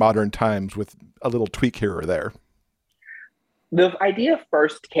keeping us in modern times with a little tweak here or there. The idea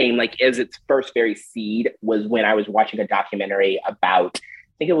first came as its first very seed was when I was watching a documentary about,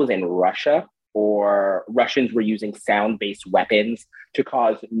 I think it was in Russia, or Russians were using sound-based weapons to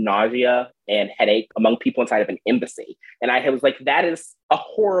cause nausea and headache among people inside of an embassy. And I was like, that is a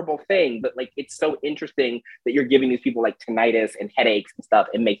horrible thing, but it's so interesting that you're giving these people tinnitus and headaches and stuff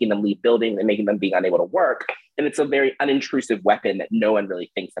and making them leave buildings and making them being unable to work. And it's a very unintrusive weapon that no one really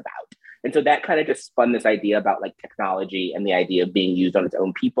thinks about. And so that kind of just spun this idea about technology and the idea of being used on its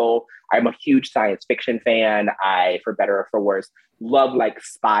own people. I'm a huge science fiction fan. I, for better or for worse, love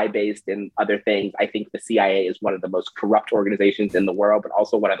spy-based and other things. I think the CIA is one of the most corrupt organizations in the world, but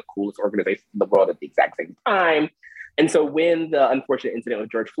also one of the coolest organizations in the world at the exact same time. And so when the unfortunate incident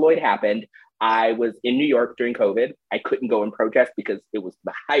with George Floyd happened, I was in New York during COVID. I couldn't go and protest because it was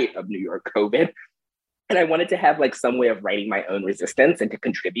the height of New York COVID. And I wanted to have some way of writing my own resistance and to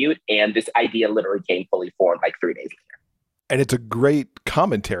contribute. And this idea literally came fully formed 3 days later. And it's a great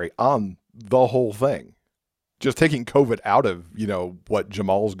commentary on the whole thing. Just taking COVID out of, what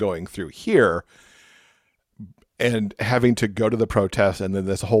Jamal's going through here and having to go to the protest. And then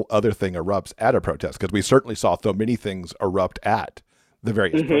this whole other thing erupts at a protest, because we certainly saw so many things erupt at the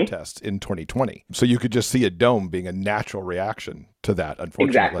various protests in 2020. So you could just see a dome being a natural reaction to that, unfortunately.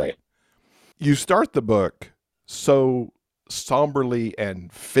 Exactly. You start the book so somberly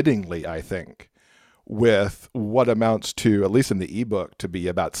and fittingly, I think, with what amounts to, at least in the ebook, to be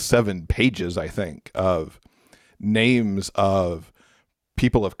about 7 pages, I think, of names of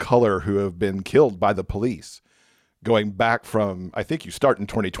people of color who have been killed by the police, going back from, I think you start in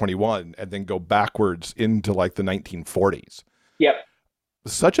 2021 and then go backwards into like the 1940s. Yep.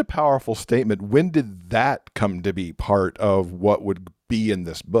 Such a powerful statement. When did that come to be part of what would be in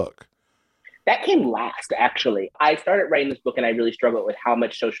this book? That came last, actually. I started writing this book and I really struggled with how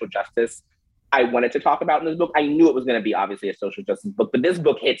much social justice I wanted to talk about in this book. I knew it was going to be obviously a social justice book, but this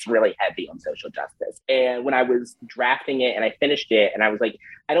book hits really heavy on social justice. And when I was drafting it and I finished it, and I was like,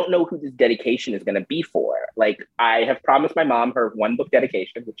 I don't know who this dedication is going to be for. Like, I have promised my mom her 1 book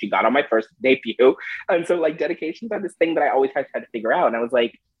dedication, which she got on my first debut. And so like dedications are this thing that I always had to figure out. And I was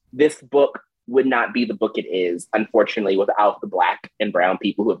like, this book would not be the book it is, unfortunately, without the Black and brown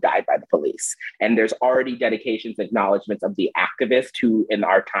people who have died by the police. And there's already dedications, acknowledgements of the activists who in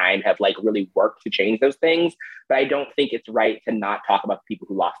our time have like really worked to change those things. But I don't think it's right to not talk about the people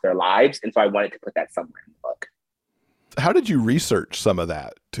who lost their lives. And so I wanted to put that somewhere in the book. How did you research some of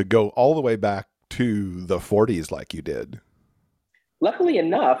that to go all the way back to the 40s like you did? Luckily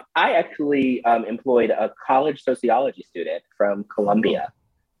enough, I actually employed a college sociology student from Columbia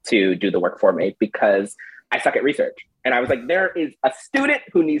to do the work for me because I suck at research. And I was like, there is a student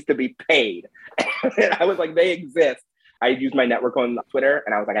who needs to be paid. And I was like, they exist. I used my network on Twitter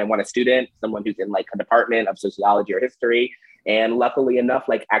and I was like, I want a student, someone who's in like a department of sociology or history. And luckily enough,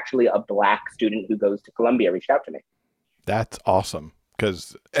 like actually a Black student who goes to Columbia reached out to me. That's awesome.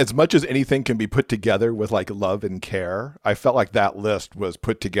 Because as much as anything can be put together with like love and care, I felt like that list was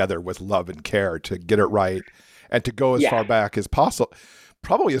put together with love and care to get it right and to go as far back as possible.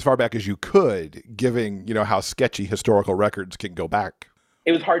 Probably as far back as you could, given, you know, how sketchy historical records can go back.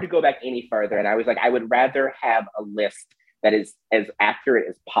 It was hard to go back any further. And I was like, I would rather have a list that is as accurate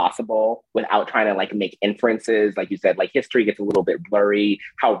as possible without trying to like make inferences. Like you said, like history gets a little bit blurry,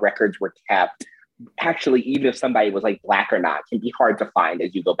 how records were kept. Actually, even if somebody was like Black or not, can be hard to find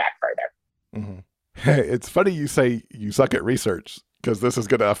as you go back further. Mm-hmm. Hey, it's funny you say you suck at research, because this is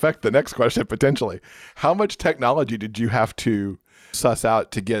going to affect the next question potentially. How much technology did you have to suss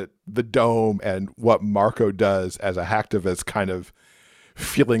out to get the dome and what Marco does as a hacktivist kind of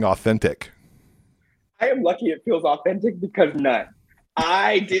feeling authentic? I am lucky it feels authentic because none.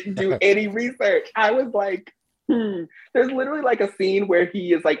 I didn't do any research. I was like, There's literally like a scene where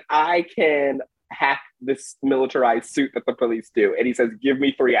he is like, I can hack this militarized suit that the police do. And he says, give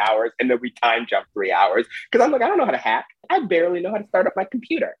me 3 hours. And then we time jump 3 hours. Because I'm like, I don't know how to hack. I barely know how to start up my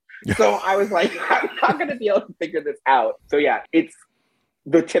computer. So I was like, I'm not going to be able to figure this out. So yeah, it's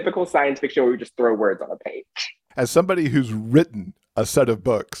the typical science fiction where we just throw words on a page. As somebody who's written a set of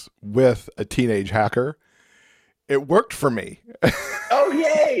books with a teenage hacker, it worked for me. Oh,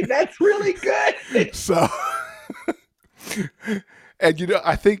 yay. That's really good. So, and you know,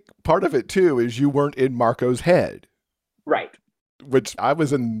 I think part of it too is you weren't in Marco's head. Right. Which I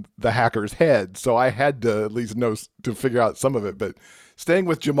was in the hacker's head. So I had to at least know to figure out some of it. But staying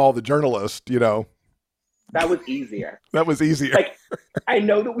with Jamal, the journalist, you know. That was easier. That was easier. Like, I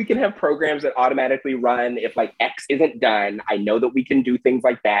know that we can have programs that automatically run if like X isn't done. I know that we can do things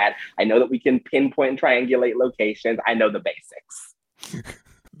like that. I know that we can pinpoint and triangulate locations. I know the basics.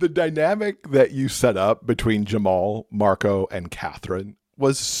 The dynamic that you set up between Jamal, Marco, and Catherine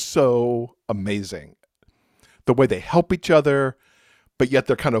was so amazing. The way they help each other, but yet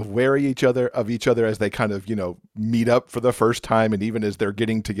they're kind of wary of each other as they kind of, you know, meet up for the first time, and even as they're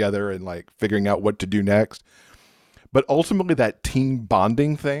getting together and like figuring out what to do next. But ultimately that team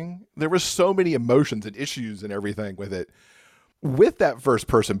bonding thing, there was so many emotions and issues and everything with it. With that first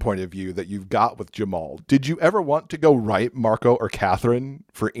person point of view that you've got with Jamal, did you ever want to go write Marco or Catherine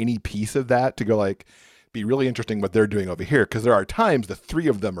for any piece of that to go like, be really interesting what they're doing over here? Because there are times the three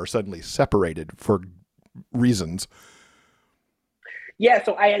of them are suddenly separated for reasons. Yeah,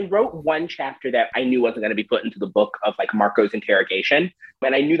 so I wrote one chapter that I knew wasn't going to be put into the book of like Marco's interrogation.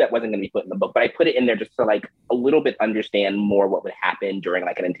 And I knew that wasn't going to be put in the book, but I put it in there just to like a little bit understand more what would happen during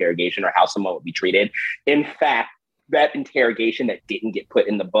like an interrogation or how someone would be treated. In fact, that interrogation that didn't get put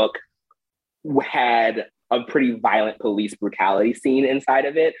in the book had a pretty violent police brutality scene inside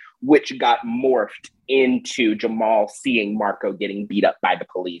of it, which got morphed into Jamal seeing Marco getting beat up by the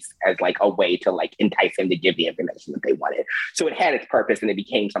police as like a way to like entice him to give the information that they wanted. So it had its purpose and it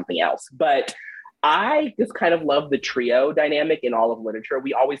became something else. But I just kind of love the trio dynamic in all of literature.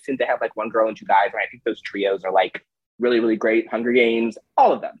 We always tend to have like one girl and two guys, and I think those trios are like really, really great. Hunger Games,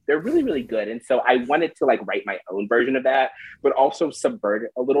 all of them. They're really, really good. And so I wanted to like write my own version of that, but also subvert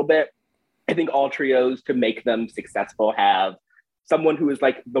it a little bit. I think all trios, to make them successful, have someone who is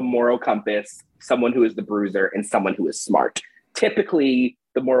like the moral compass, someone who is the bruiser, and someone who is smart. Typically,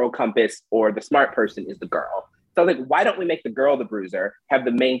 the moral compass or the smart person is the girl. So like, why don't we make the girl the bruiser, have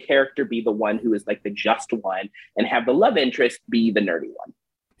the main character be the one who is like the just one, and have the love interest be the nerdy one?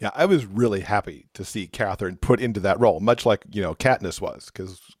 Yeah, I was really happy to see Catherine put into that role, much like, Katniss was,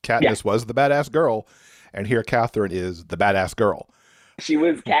 because Katniss was the badass girl, and here Catherine is the badass girl.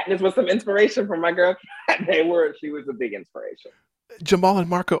 Katniss was some inspiration from my girl. She was a big inspiration. Jamal and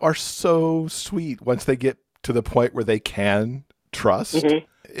Marco are so sweet once they get to the point where they can trust. Mm-hmm.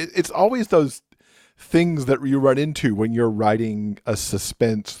 It's always those things that you run into when you're writing a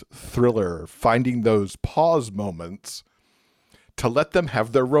suspense thriller, finding those pause moments to let them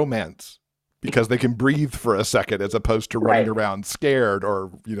have their romance because they can breathe for a second as opposed to running around scared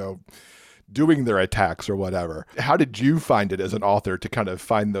or, doing their attacks or whatever. How did you find it as an author to kind of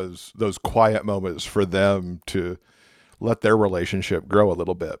find those quiet moments for them to let their relationship grow a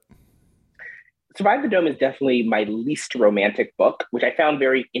little bit? Survive the Dome is definitely my least romantic book, which I found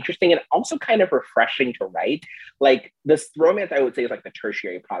very interesting and also kind of refreshing to write. Like, this romance, I would say, is like the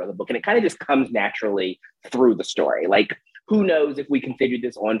tertiary plot of the book, and it kind of just comes naturally through the story. Like, who knows if we continued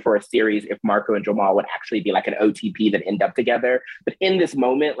this on for a series, if Marco and Jamal would actually be like an OTP that end up together. But in this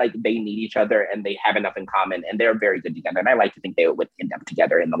moment, like, they need each other and they have enough in common and they're very good together. And I like to think they would end up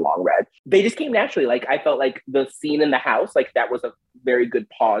together in the long run. They just came naturally. Like, I felt like the scene in the house, like, that was a very good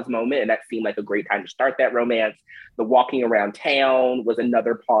pause moment. And that seemed like a great time to start that romance. The walking around town was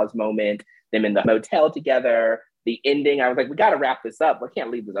another pause moment. Them in the motel together. The ending, I was like, we got to wrap this up. We can't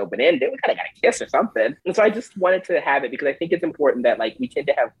leave this open-ended. We kind of got to kiss or something. And so I just wanted to have it because I think it's important that, like, we tend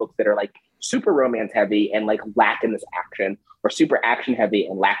to have books that are like super romance heavy and like lack in this action, or super action heavy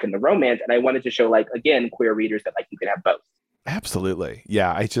and lack in the romance. And I wanted to show, like, again, queer readers that, like, you can have both. Absolutely.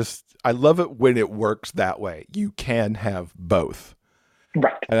 Yeah. I love it when it works that way. You can have both.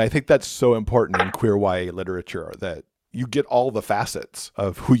 Right. And I think that's so important in queer YA literature, that you get all the facets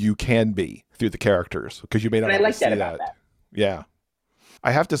of who you can be through the characters, because you may not always see that. Yeah.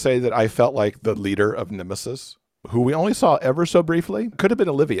 I have to say that I felt like the leader of Nemesis, who we only saw ever so briefly, could have been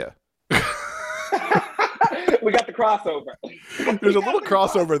Olivia. We got the crossover. There's a little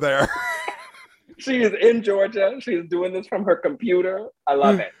crossover there. She is in Georgia. She's doing this from her computer. I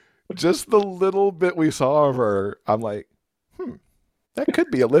love it. Just the little bit we saw of her, I'm like, that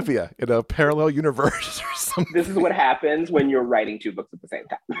could be Olivia in a parallel universe or something. This is what happens when you're writing two books at the same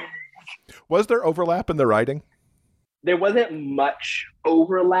time. Was there overlap in the writing? There wasn't much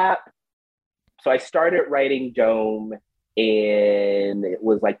overlap. So I started writing Dome it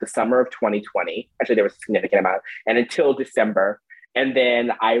was like the summer of 2020. Actually, there was a significant amount. And until December. And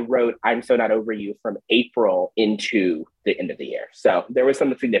then I wrote I'm So Not Over You from April into the end of the year. So there was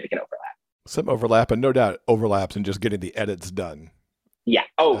some significant overlap. Some overlap, and no doubt overlaps in just getting the edits done. Yeah.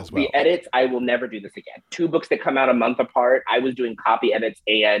 Oh, the edits, I will never do this again. Two books that come out a month apart, I was doing copy edits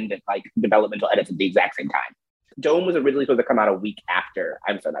and like developmental edits at the exact same time. Dome was originally supposed to come out a week after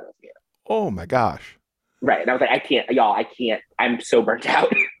I'm So Not Over You. Oh my gosh. Right. And I was like, I can't. I'm so burnt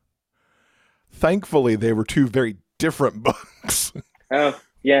out. Thankfully, they were two very different books. Oh,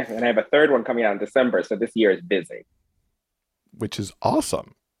 yeah. And I have a third one coming out in December. So this year is busy. Which is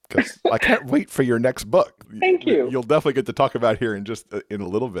awesome. Because I can't wait for your next book. Thank you. You'll definitely get to talk about here in a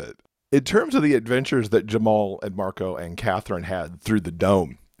little bit. In terms of the adventures that Jamal and Marco and Catherine had through the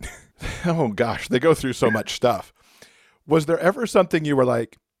Dome, oh gosh, they go through so much stuff. Was there ever something you were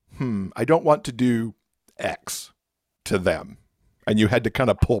like, I don't want to do X to them, and you had to kind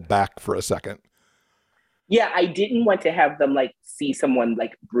of pull back for a second? Yeah, I didn't want to have them like see someone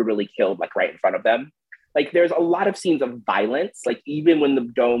like brutally killed like right in front of them. Like, there's a lot of scenes of violence. Like, even when the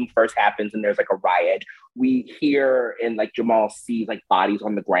Dome first happens and there's like a riot, we hear and like Jamal sees like bodies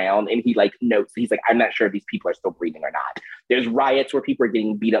on the ground, and he like notes, he's like, I'm not sure if these people are still breathing or not. There's riots where people are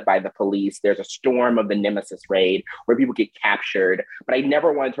getting beat up by the police. There's a storm of the Nemesis raid where people get captured. But I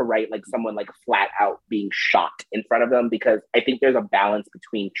never wanted to write like someone like flat out being shot in front of them, because I think there's a balance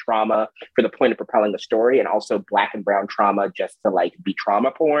between trauma for the point of propelling the story and also Black and brown trauma just to like be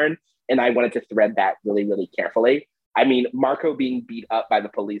trauma porn. And I wanted to thread that really, really carefully. I mean, Marco being beat up by the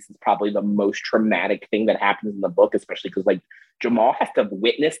police is probably the most traumatic thing that happens in the book, especially because like Jamal has to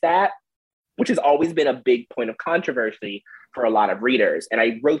witness that, which has always been a big point of controversy for a lot of readers. And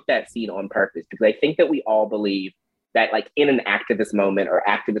I wrote that scene on purpose because I think that we all believe that like in an activist moment, or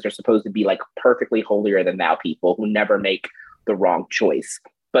activists are supposed to be like perfectly holier than thou people who never make the wrong choice.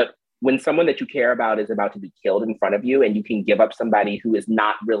 But when someone that you care about is about to be killed in front of you, and you can give up somebody who is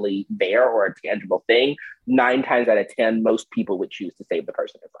not really there or a tangible thing, 9 times out of 10, most people would choose to save the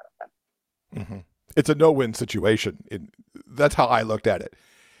person in front of them. Mm-hmm. It's a no-win situation. That's how I looked at it.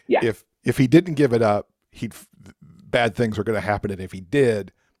 Yeah. If he didn't give it up, bad things were going to happen. And if he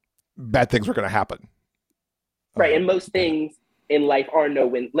did, bad things were going to happen. Right. And most things in life are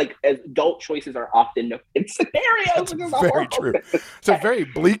no-win. Like, adult choices are often no-win scenarios. That's very true. It's a very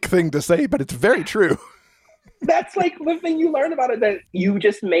bleak thing to say, but it's very true. That's like the thing you learn about it, that you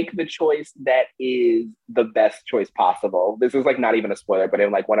just make the choice that is the best choice possible. This is like not even a spoiler, but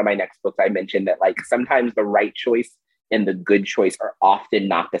in like one of my next books, I mentioned that like sometimes the right choice and the good choice are often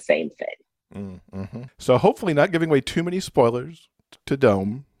not the same thing. Mm-hmm. So hopefully not giving away too many spoilers to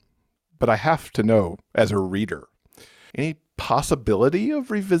Dome, but I have to know as a reader, any possibility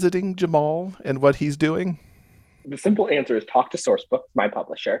of revisiting Jamal and what he's doing? The simple answer is talk to Sourcebooks, my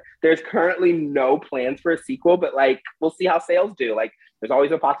publisher. There's currently no plans for a sequel, but like we'll see how sales do. Like there's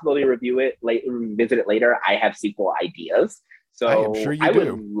always a possibility to revisit it later. I have sequel ideas. So I am sure you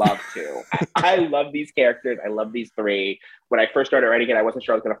would love to. I love these characters. I love these three. When I first started writing it, I wasn't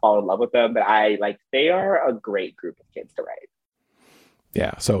sure I was going to fall in love with them, but they are a great group of kids to write.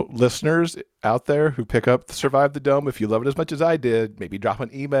 Yeah. So listeners out there who pick up Survive the Dome, if you love it as much as I did, maybe drop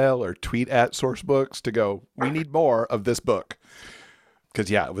an email or tweet at Sourcebooks to go, we need more of this book. Because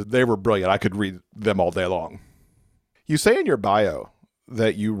they were brilliant. I could read them all day long. You say in your bio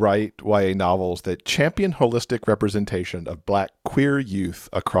that you write YA novels that champion holistic representation of Black queer youth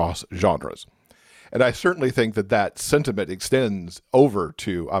across genres. And I certainly think that sentiment extends over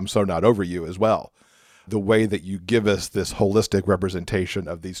to I'm So Not Over You as well. The way that you give us this holistic representation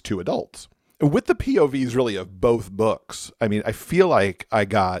of these two adults. With the POVs really of both books, I mean, I feel like I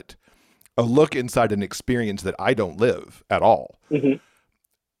got a look inside an experience that I don't live at all. Mm-hmm.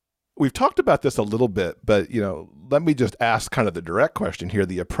 We've talked about this a little bit, but, let me just ask kind of the direct question here,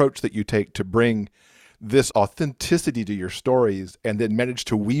 the approach that you take to bring this authenticity to your stories and then manage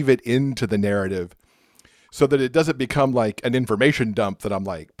to weave it into the narrative so that it doesn't become like an information dump that I'm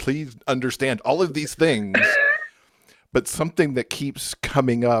like, please understand all of these things, but something that keeps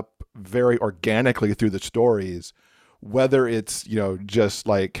coming up very organically through the stories, whether it's, just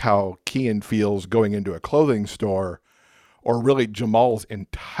like how Kian feels going into a clothing store or really Jamal's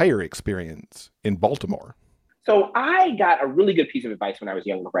entire experience in Baltimore. So I got a really good piece of advice when I was a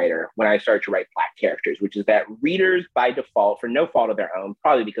young writer, when I started to write Black characters, which is that readers by default, for no fault of their own,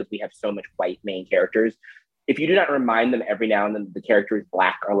 probably because we have so much white main characters, if you do not remind them every now and then the character is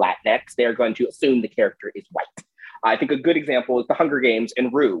Black or Latinx, they're going to assume the character is white. I think a good example is The Hunger Games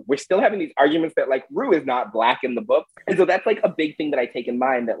and Rue. We're still having these arguments that like Rue is not Black in the book. And so that's like a big thing that I take in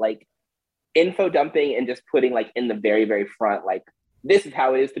mind, that like info dumping and just putting like in the very, very front, like this is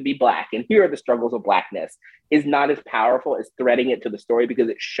how it is to be Black and here are the struggles of Blackness, is not as powerful as threading it to the story, because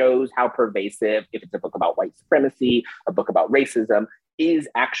it shows how pervasive, if it's a book about white supremacy, a book about racism, is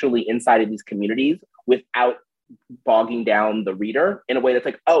actually inside of these communities without bogging down the reader in a way that's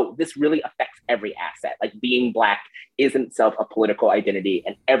like, oh, this really affects every asset. Like being Black isn't itself a political identity,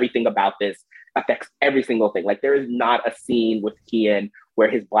 and everything about this affects every single thing. Like there is not a scene with Kian where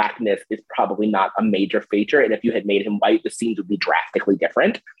his Blackness is probably not a major feature. And if you had made him white, the scenes would be drastically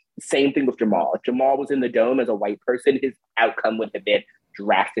different. Same thing with Jamal. If Jamal was in the Dome as a white person, his outcome would have been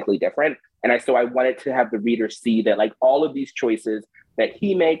drastically different. And so I wanted to have the reader see that like all of these choices that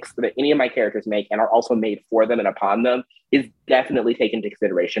he makes, that any of my characters make, and are also made for them and upon them, is definitely taken into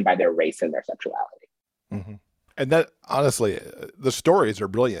consideration by their race and their sexuality. Mm-hmm. And that, honestly, the stories are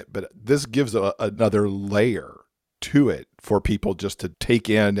brilliant, but this gives another layer to it for people just to take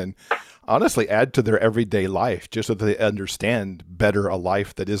in and honestly add to their everyday life, just so that they understand better a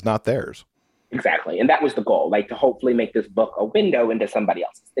life that is not theirs. Exactly. And that was the goal, like to hopefully make this book a window into somebody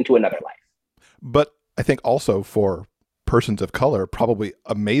else's, into another life. But I think also for persons of color, probably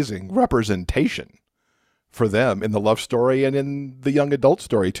amazing representation for them in the love story and in the young adult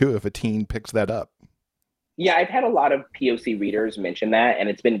story too, if a teen picks that up. Yeah, I've had a lot of POC readers mention that, and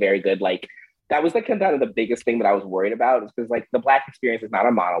it's been very good. Like that was like kind of the biggest thing that I was worried about, is because like the Black experience is not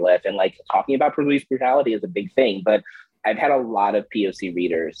a monolith, and like talking about police brutality is a big thing. But I've had a lot of POC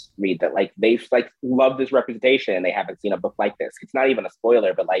readers read that like they've like loved this representation and they haven't seen a book like this. It's not even a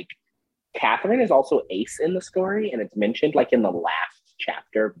spoiler, but like Catherine is also Ace in the story, and it's mentioned like in the last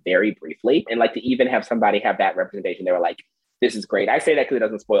chapter very briefly. And like to even have somebody have that representation, they were like, this is great. I say that because it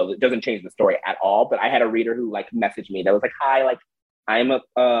doesn't spoil, it doesn't change the story at all. But I had a reader who like messaged me that was like, hi, like I'm a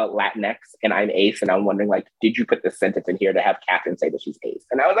Latinx and I'm Ace, and I'm wondering like, did you put this sentence in here to have Catherine say that she's Ace?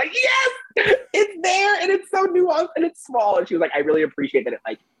 And I was like, yes, it's there, and it's so nuanced and it's small. And she was like, I really appreciate that it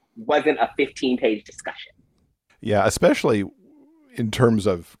like wasn't a 15-page discussion. Yeah, especially in terms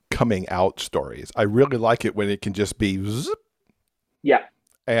of coming out stories. I really like it when it can just be zip. Yeah.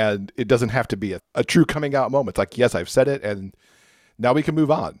 And it doesn't have to be a true coming out moment. It's like, yes, I've said it, and now we can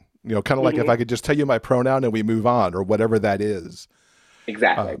move on. You know, kind of like if I could just tell you my pronoun and we move on, or whatever that is.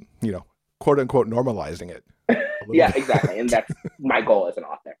 Exactly. You know, quote unquote, normalizing it. Yeah, exactly. And that's my goal as an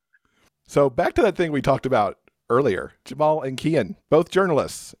author. So back to that thing we talked about earlier. Jamal and Kian, both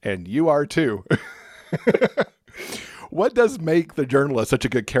journalists, and you are too. What does make the journalist such a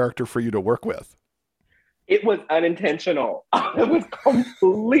good character for you to work with? It was unintentional. It was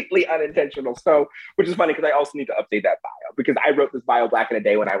completely unintentional. So, which is funny because I also need to update that bio because I wrote this bio back in the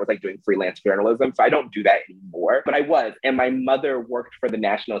day when I was like doing freelance journalism. So I don't do that anymore, but I was. And my mother worked for the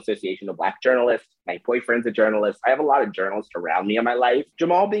National Association of Black Journalists. My boyfriend's a journalist. I have a lot of journalists around me in my life.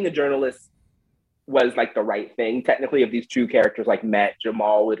 Jamal being a journalist was like the right thing. Technically, if these two characters like met,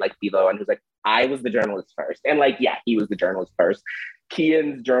 Jamal would like be the one who's like, I was the journalist first. And like, yeah, he was the journalist first.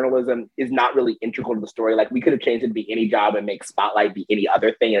 Kian's journalism is not really integral to the story. Like we could have changed it to be any job and make Spotlight be any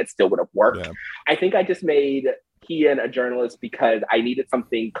other thing and it still would have worked. Yeah. I think I just made Kian a journalist because I needed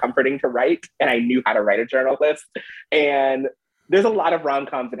something comforting to write and I knew how to write a journalist. And there's a lot of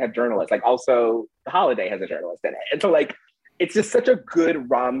rom-coms that have journalists. Like also The Holiday has a journalist in it. And so like, it's just such a good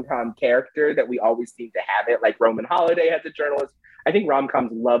rom-com character that we always seem to have it. Like Roman Holiday has a journalist. I think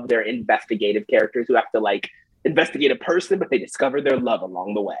rom-coms love their investigative characters who have to like investigate a person, but they discover their love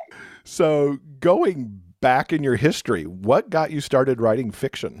along the way. So going back in your history, what got you started writing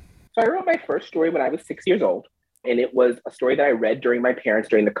fiction? So I wrote my first story when I was 6 years old. And it was a story that I read during my parents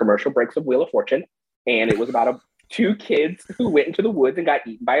during the commercial breaks of Wheel of Fortune. And it was about two kids who went into the woods and got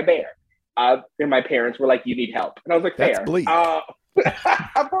eaten by a bear. And my parents were like, you need help. And I was like, fair. That's bleak. For a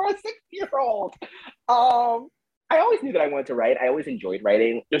 6-year-old. I always knew that I wanted to write. I always enjoyed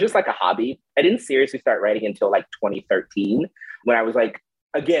writing. It was just like a hobby. I didn't seriously start writing until like 2013 when I was like,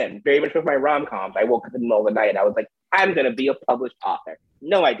 again, very much with my rom-coms. I woke up in the middle of the night and I was like, I'm going to be a published author.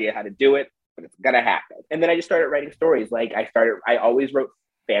 No idea how to do it, but it's going to happen. And then I just started writing stories. Like I always wrote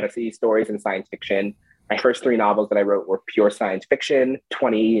fantasy stories and science fiction. My first 3 novels that I wrote were pure science fiction.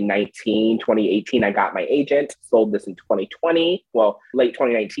 2019, 2018, I got my agent, sold this in 2020, well, late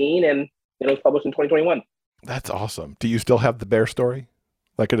 2019, and it was published in 2021. That's awesome. Do you still have the bear story?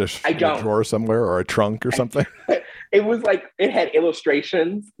 Like in a drawer somewhere or a trunk or something? It was like, it had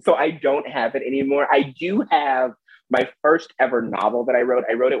illustrations, so I don't have it anymore. I do have my first ever novel that I wrote.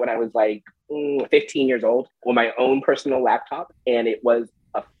 I wrote it when I was like 15 years old on my own personal laptop, and it was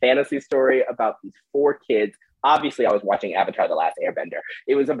a fantasy story about these 4 kids. Obviously, I was watching Avatar: The Last Airbender.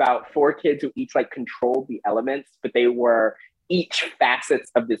 It was about 4 kids who each like controlled the elements, but they were each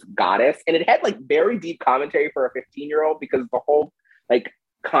facets of this goddess. And it had like very deep commentary for a 15-year-old because the whole like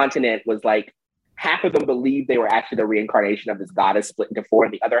continent was like, half of them believed they were actually the reincarnation of this goddess split into 4.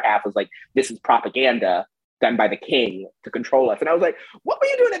 And the other half was like, this is propaganda done by the king to control us. And I was like, what were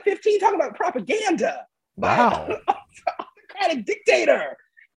you doing at 15 talking about propaganda? Wow. Autocratic dictator.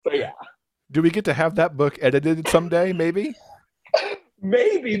 So yeah. Do we get to have that book edited someday, maybe?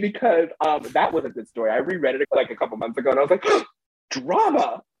 Maybe, because that was a good story. I reread it like a couple months ago and I was like,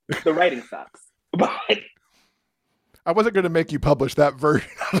 drama. The writing sucks. But I wasn't going to make you publish that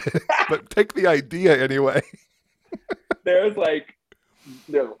version of it, but take the idea anyway. There's no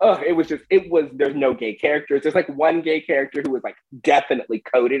gay characters. There's like one gay character who was like definitely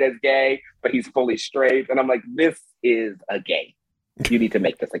coded as gay, but he's fully straight. And I'm like, this is a gay. You need to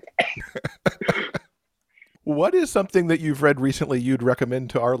make this a gay. What is something that you've read recently you'd recommend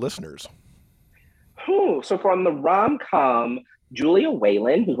to our listeners? So from the rom-com, Julia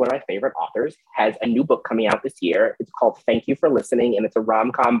Whalen, who's one of my favorite authors, has a new book coming out this year. It's called Thank You for Listening, and it's a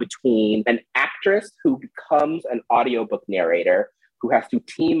rom-com between an actress who becomes an audiobook narrator who has to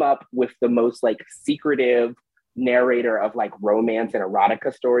team up with the most like secretive narrator of like romance and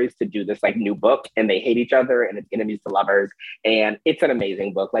erotica stories to do this like new book, and they hate each other and it's enemies to lovers, and it's an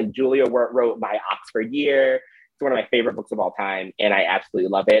amazing book. Like Julia wrote My Oxford Year. It's one of my favorite books of all time, and I absolutely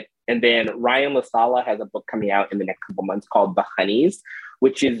love it. And then Ryan LaSala has a book coming out in the next couple months called The Honeys,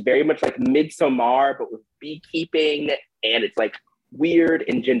 which is very much like Midsommar but with beekeeping, and it's like weird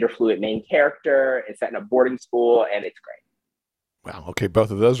and gender fluid main character. It's set in a boarding school, and it's great. Wow. Okay,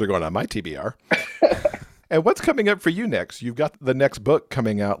 both of those are going on my TBR. And what's coming up for you next? You've got the next book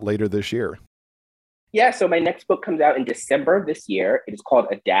coming out later this year. Yeah, so my next book comes out in December of this year. It is called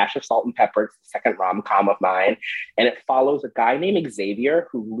A Dash of Salt and Pepper. It's the second rom-com of mine. And it follows a guy named Xavier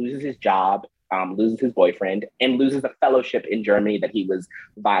who loses his job, loses his boyfriend, and loses a fellowship in Germany that he was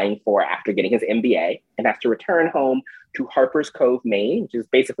vying for after getting his MBA, and has to return home to Harper's Cove, Maine, which is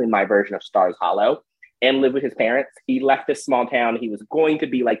basically my version of Stars Hollow, and live with his parents. He left this small town. He was going to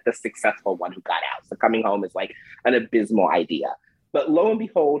be like the successful one who got out. So coming home is like an abysmal idea. But lo and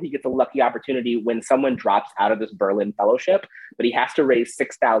behold, he gets a lucky opportunity when someone drops out of this Berlin fellowship, but he has to raise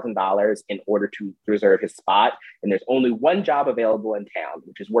 $6,000 in order to reserve his spot. And there's only one job available in town,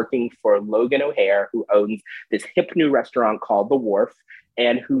 which is working for Logan O'Hare, who owns this hip new restaurant called The Wharf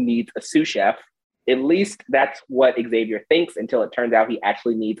and who needs a sous chef. At least that's what Xavier thinks, until it turns out he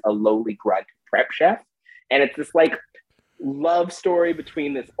actually needs a lowly grunt prep chef. And it's this like love story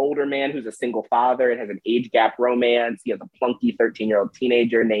between this older man who's a single father. It has an age gap romance. He has a plunky 13-year-old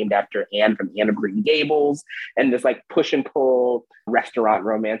teenager named after Anne from Anne of Green Gables, and this like push and pull restaurant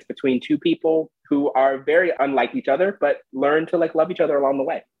romance between two people who are very unlike each other, but learn to like love each other along the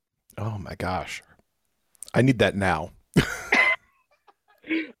way. Oh my gosh. I need that now.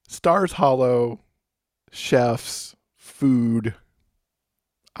 Stars Hollow, chefs, food.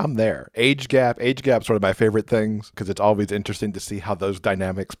 I'm there. Age gap's one of my favorite things because it's always interesting to see how those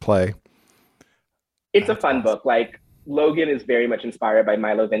dynamics play. It's a fun book. Like, Logan is very much inspired by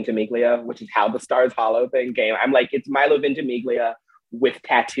Milo Ventimiglia, which is how the Stars Hollow thing came. I'm like, it's Milo Ventimiglia with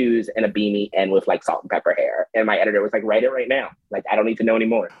tattoos and a beanie and with like salt and pepper hair. And my editor was like, write it right now. Like, I don't need to know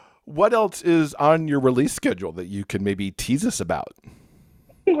anymore. What else is on your release schedule that you can maybe tease us about?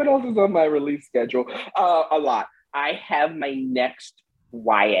 What else is on my release schedule? A lot. I have my next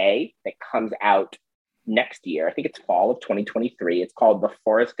YA that comes out next year. I think it's fall of 2023. It's called The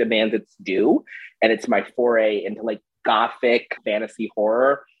Forest Demands Its Due, and it's my foray into like gothic fantasy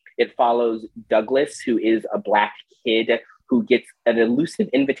horror. It follows Douglas, who is a Black kid who gets an elusive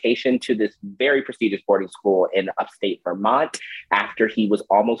invitation to this very prestigious boarding school in upstate Vermont after he was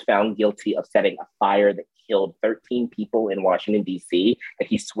almost found guilty of setting a fire that killed 13 people in Washington, D.C., that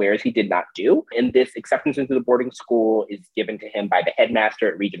he swears he did not do. And this acceptance into the boarding school is given to him by the headmaster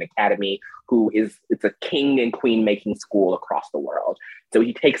at Regent Academy, it's a king and queen making school across the world. So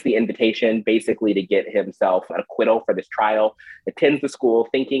he takes the invitation basically to get himself an acquittal for this trial, attends the school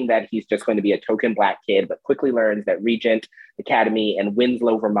thinking that he's just going to be a token Black kid, but quickly learns that Regent Academy in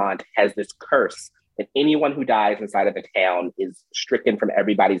Winslow, Vermont has this curse that anyone who dies inside of the town is stricken from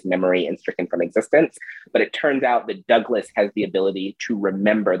everybody's memory and stricken from existence. But it turns out that Douglas has the ability to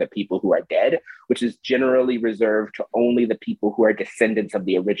remember the people who are dead, which is generally reserved to only the people who are descendants of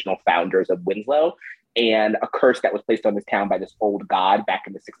the original founders of Winslow, and a curse that was placed on this town by this old god back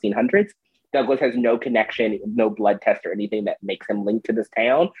in the 1600s. Douglas has no connection, no blood test or anything that makes him linked to this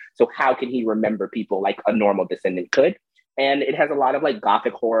town. So how can he remember people like a normal descendant could? And it has a lot of like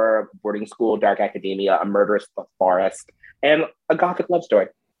gothic horror, boarding school, dark academia, a murderous forest, and a gothic love story.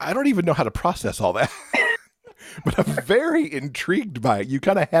 I don't even know how to process all that, but I'm very intrigued by it. You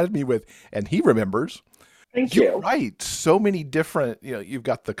kind of had me with, and he remembers. Thank you. You're right. So many different, you've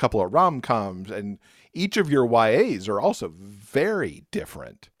got the couple of rom-coms, and each of your YAs are also very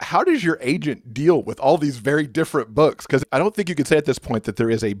different. How does your agent deal with all these very different books? Because I don't think you could say at this point that there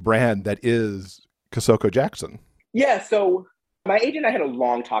is a brand that is Kosoko Jackson. Yeah, so my agent and I had a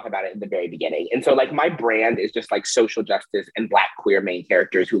long talk about it in the very beginning. And so like my brand is just like social justice and Black queer main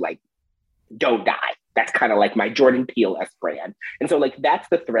characters who like don't die. That's kind of like my Jordan Peele-esque brand. And so like that's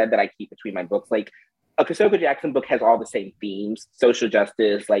the thread that I keep between my books. Like a Kosoko Jackson book has all the same themes: social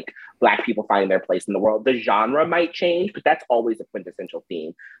justice, like Black people finding their place in the world. The genre might change, but that's always a quintessential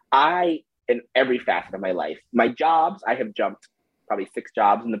theme. In every facet of my life, my jobs, I have jumped probably 6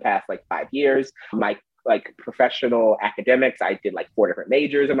 jobs in the past like 5 years. My like professional academics, I did like 4 different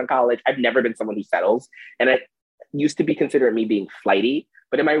majors in my college. I've never been someone who settles. And it used to be considered me being flighty.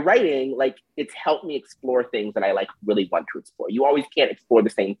 But in my writing, like it's helped me explore things that I like really want to explore. You always can't explore the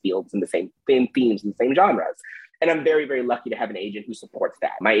same fields and the same themes and the same genres. And I'm very, very lucky to have an agent who supports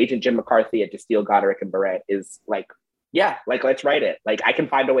that. My agent, Jim McCarthy at Distill, Goderic and Barrett, is like, yeah, like, let's write it. Like, I can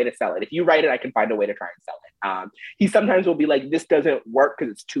find a way to sell it. If you write it, I can find a way to try and sell it. He sometimes will be like, this doesn't work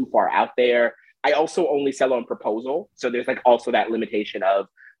because it's too far out there. I also only sell on proposal. So there's like also that limitation of,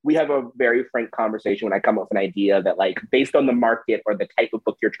 we have a very frank conversation when I come up with an idea that like, based on the market or the type of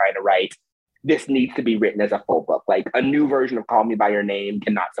book you're trying to write, this needs to be written as a full book. Like a new version of Call Me By Your Name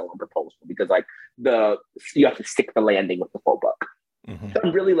cannot sell on proposal because like you have to stick the landing with the full book. Mm-hmm. So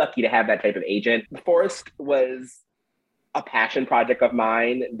I'm really lucky to have that type of agent. Forest was a passion project of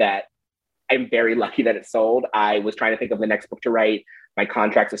mine that I'm very lucky that it sold. I was trying to think of the next book to write. My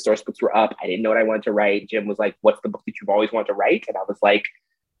contracts with Source Books were up. I didn't know what I wanted to write. Jim was like, what's the book that you've always wanted to write? And I was like,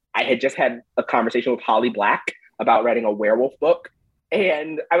 I had just had a conversation with Holly Black about writing a werewolf book.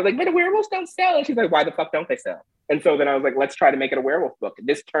 And I was like, but the werewolves don't sell. And she's like, why the fuck don't they sell? And so then I was like, let's try to make it a werewolf book.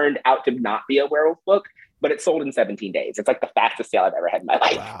 This turned out to not be a werewolf book, but it sold in 17 days. It's like the fastest sale I've ever had in my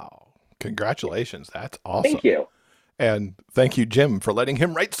life. Wow. Congratulations. That's awesome. Thank you. And thank you, Jim, for letting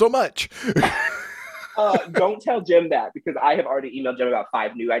him write so much. Don't tell Jim that, because I have already emailed Jim about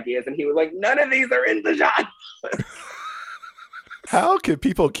 5 new ideas, and he was like, none of these are in the genre. How can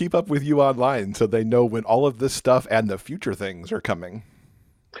people keep up with you online so they know when all of this stuff and the future things are coming?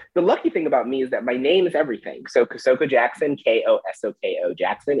 The lucky thing about me is that my name is everything. So Kosoko Jackson, Kosoko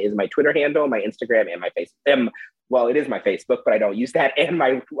Jackson, is my Twitter handle, my Instagram, and my Facebook. Well, it is my Facebook, but I don't use that, and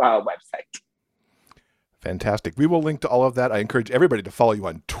my website. Fantastic. We will link to all of that. I encourage everybody to follow you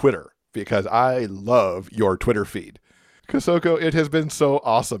on Twitter because I love your Twitter feed. Kosoko, it has been so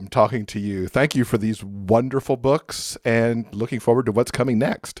awesome talking to you. Thank you for these wonderful books and looking forward to what's coming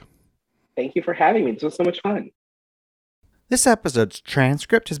next. Thank you for having me. This was so much fun. This episode's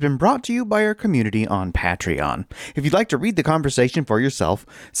transcript has been brought to you by our community on Patreon. If you'd like to read the conversation for yourself,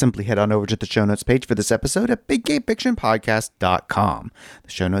 simply head on over to the show notes page for this episode at biggayfictionpodcast.com. The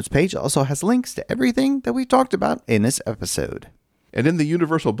show notes page also has links to everything that we talked about in this episode. And in the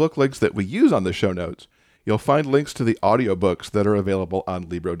universal book links that we use on the show notes, you'll find links to the audiobooks that are available on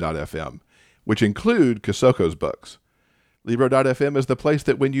Libro.fm, which include Kosoko's books. Libro.fm is the place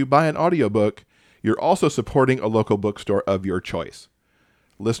that when you buy an audiobook, you're also supporting a local bookstore of your choice.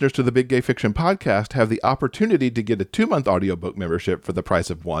 Listeners to the Big Gay Fiction Podcast have the opportunity to get a 2-month audiobook membership for the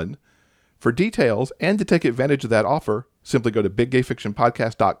price of one. For details and to take advantage of that offer, simply go to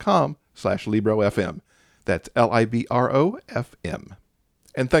biggayfictionpodcast.com/LibroFM. That's LIBROFM.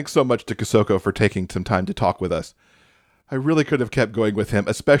 And thanks so much to Kosoko for taking some time to talk with us. I really could have kept going with him,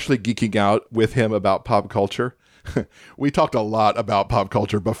 especially geeking out with him about pop culture. We talked a lot about pop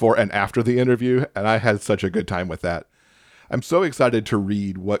culture before and after the interview, and I had such a good time with that. I'm so excited to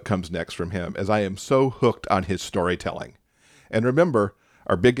read what comes next from him, as I am so hooked on his storytelling. And remember,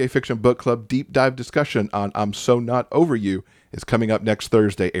 our Big Gay Fiction Book Club deep dive discussion on I'm So Not Over You is coming up next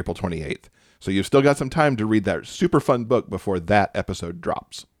Thursday, April 28th. So you've still got some time to read that super fun book before that episode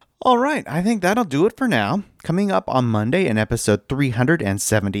drops. All right, I think that'll do it for now. Coming up on Monday in episode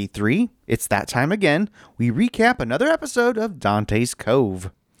 373, it's that time again. We recap another episode of Dante's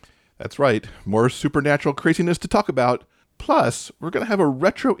Cove. That's right, more supernatural craziness to talk about. Plus, we're going to have a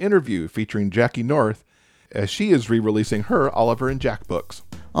retro interview featuring Jackie North as she is re-releasing her Oliver and Jack books.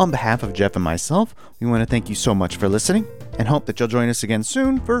 On behalf of Jeff and myself, we want to thank you so much for listening and hope that you'll join us again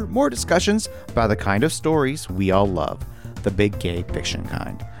soon for more discussions about the kind of stories we all love, the big gay fiction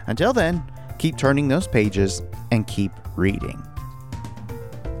kind. Until then, keep turning those pages and keep reading.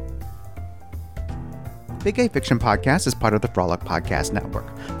 Big Gay Fiction Podcast is part of the Frolic Podcast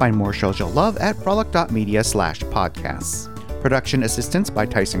Network. Find more shows you'll love at frolic.media/podcasts. Production assistance by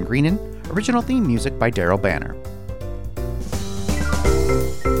Tyson Greenan. Original theme music by Daryl Banner.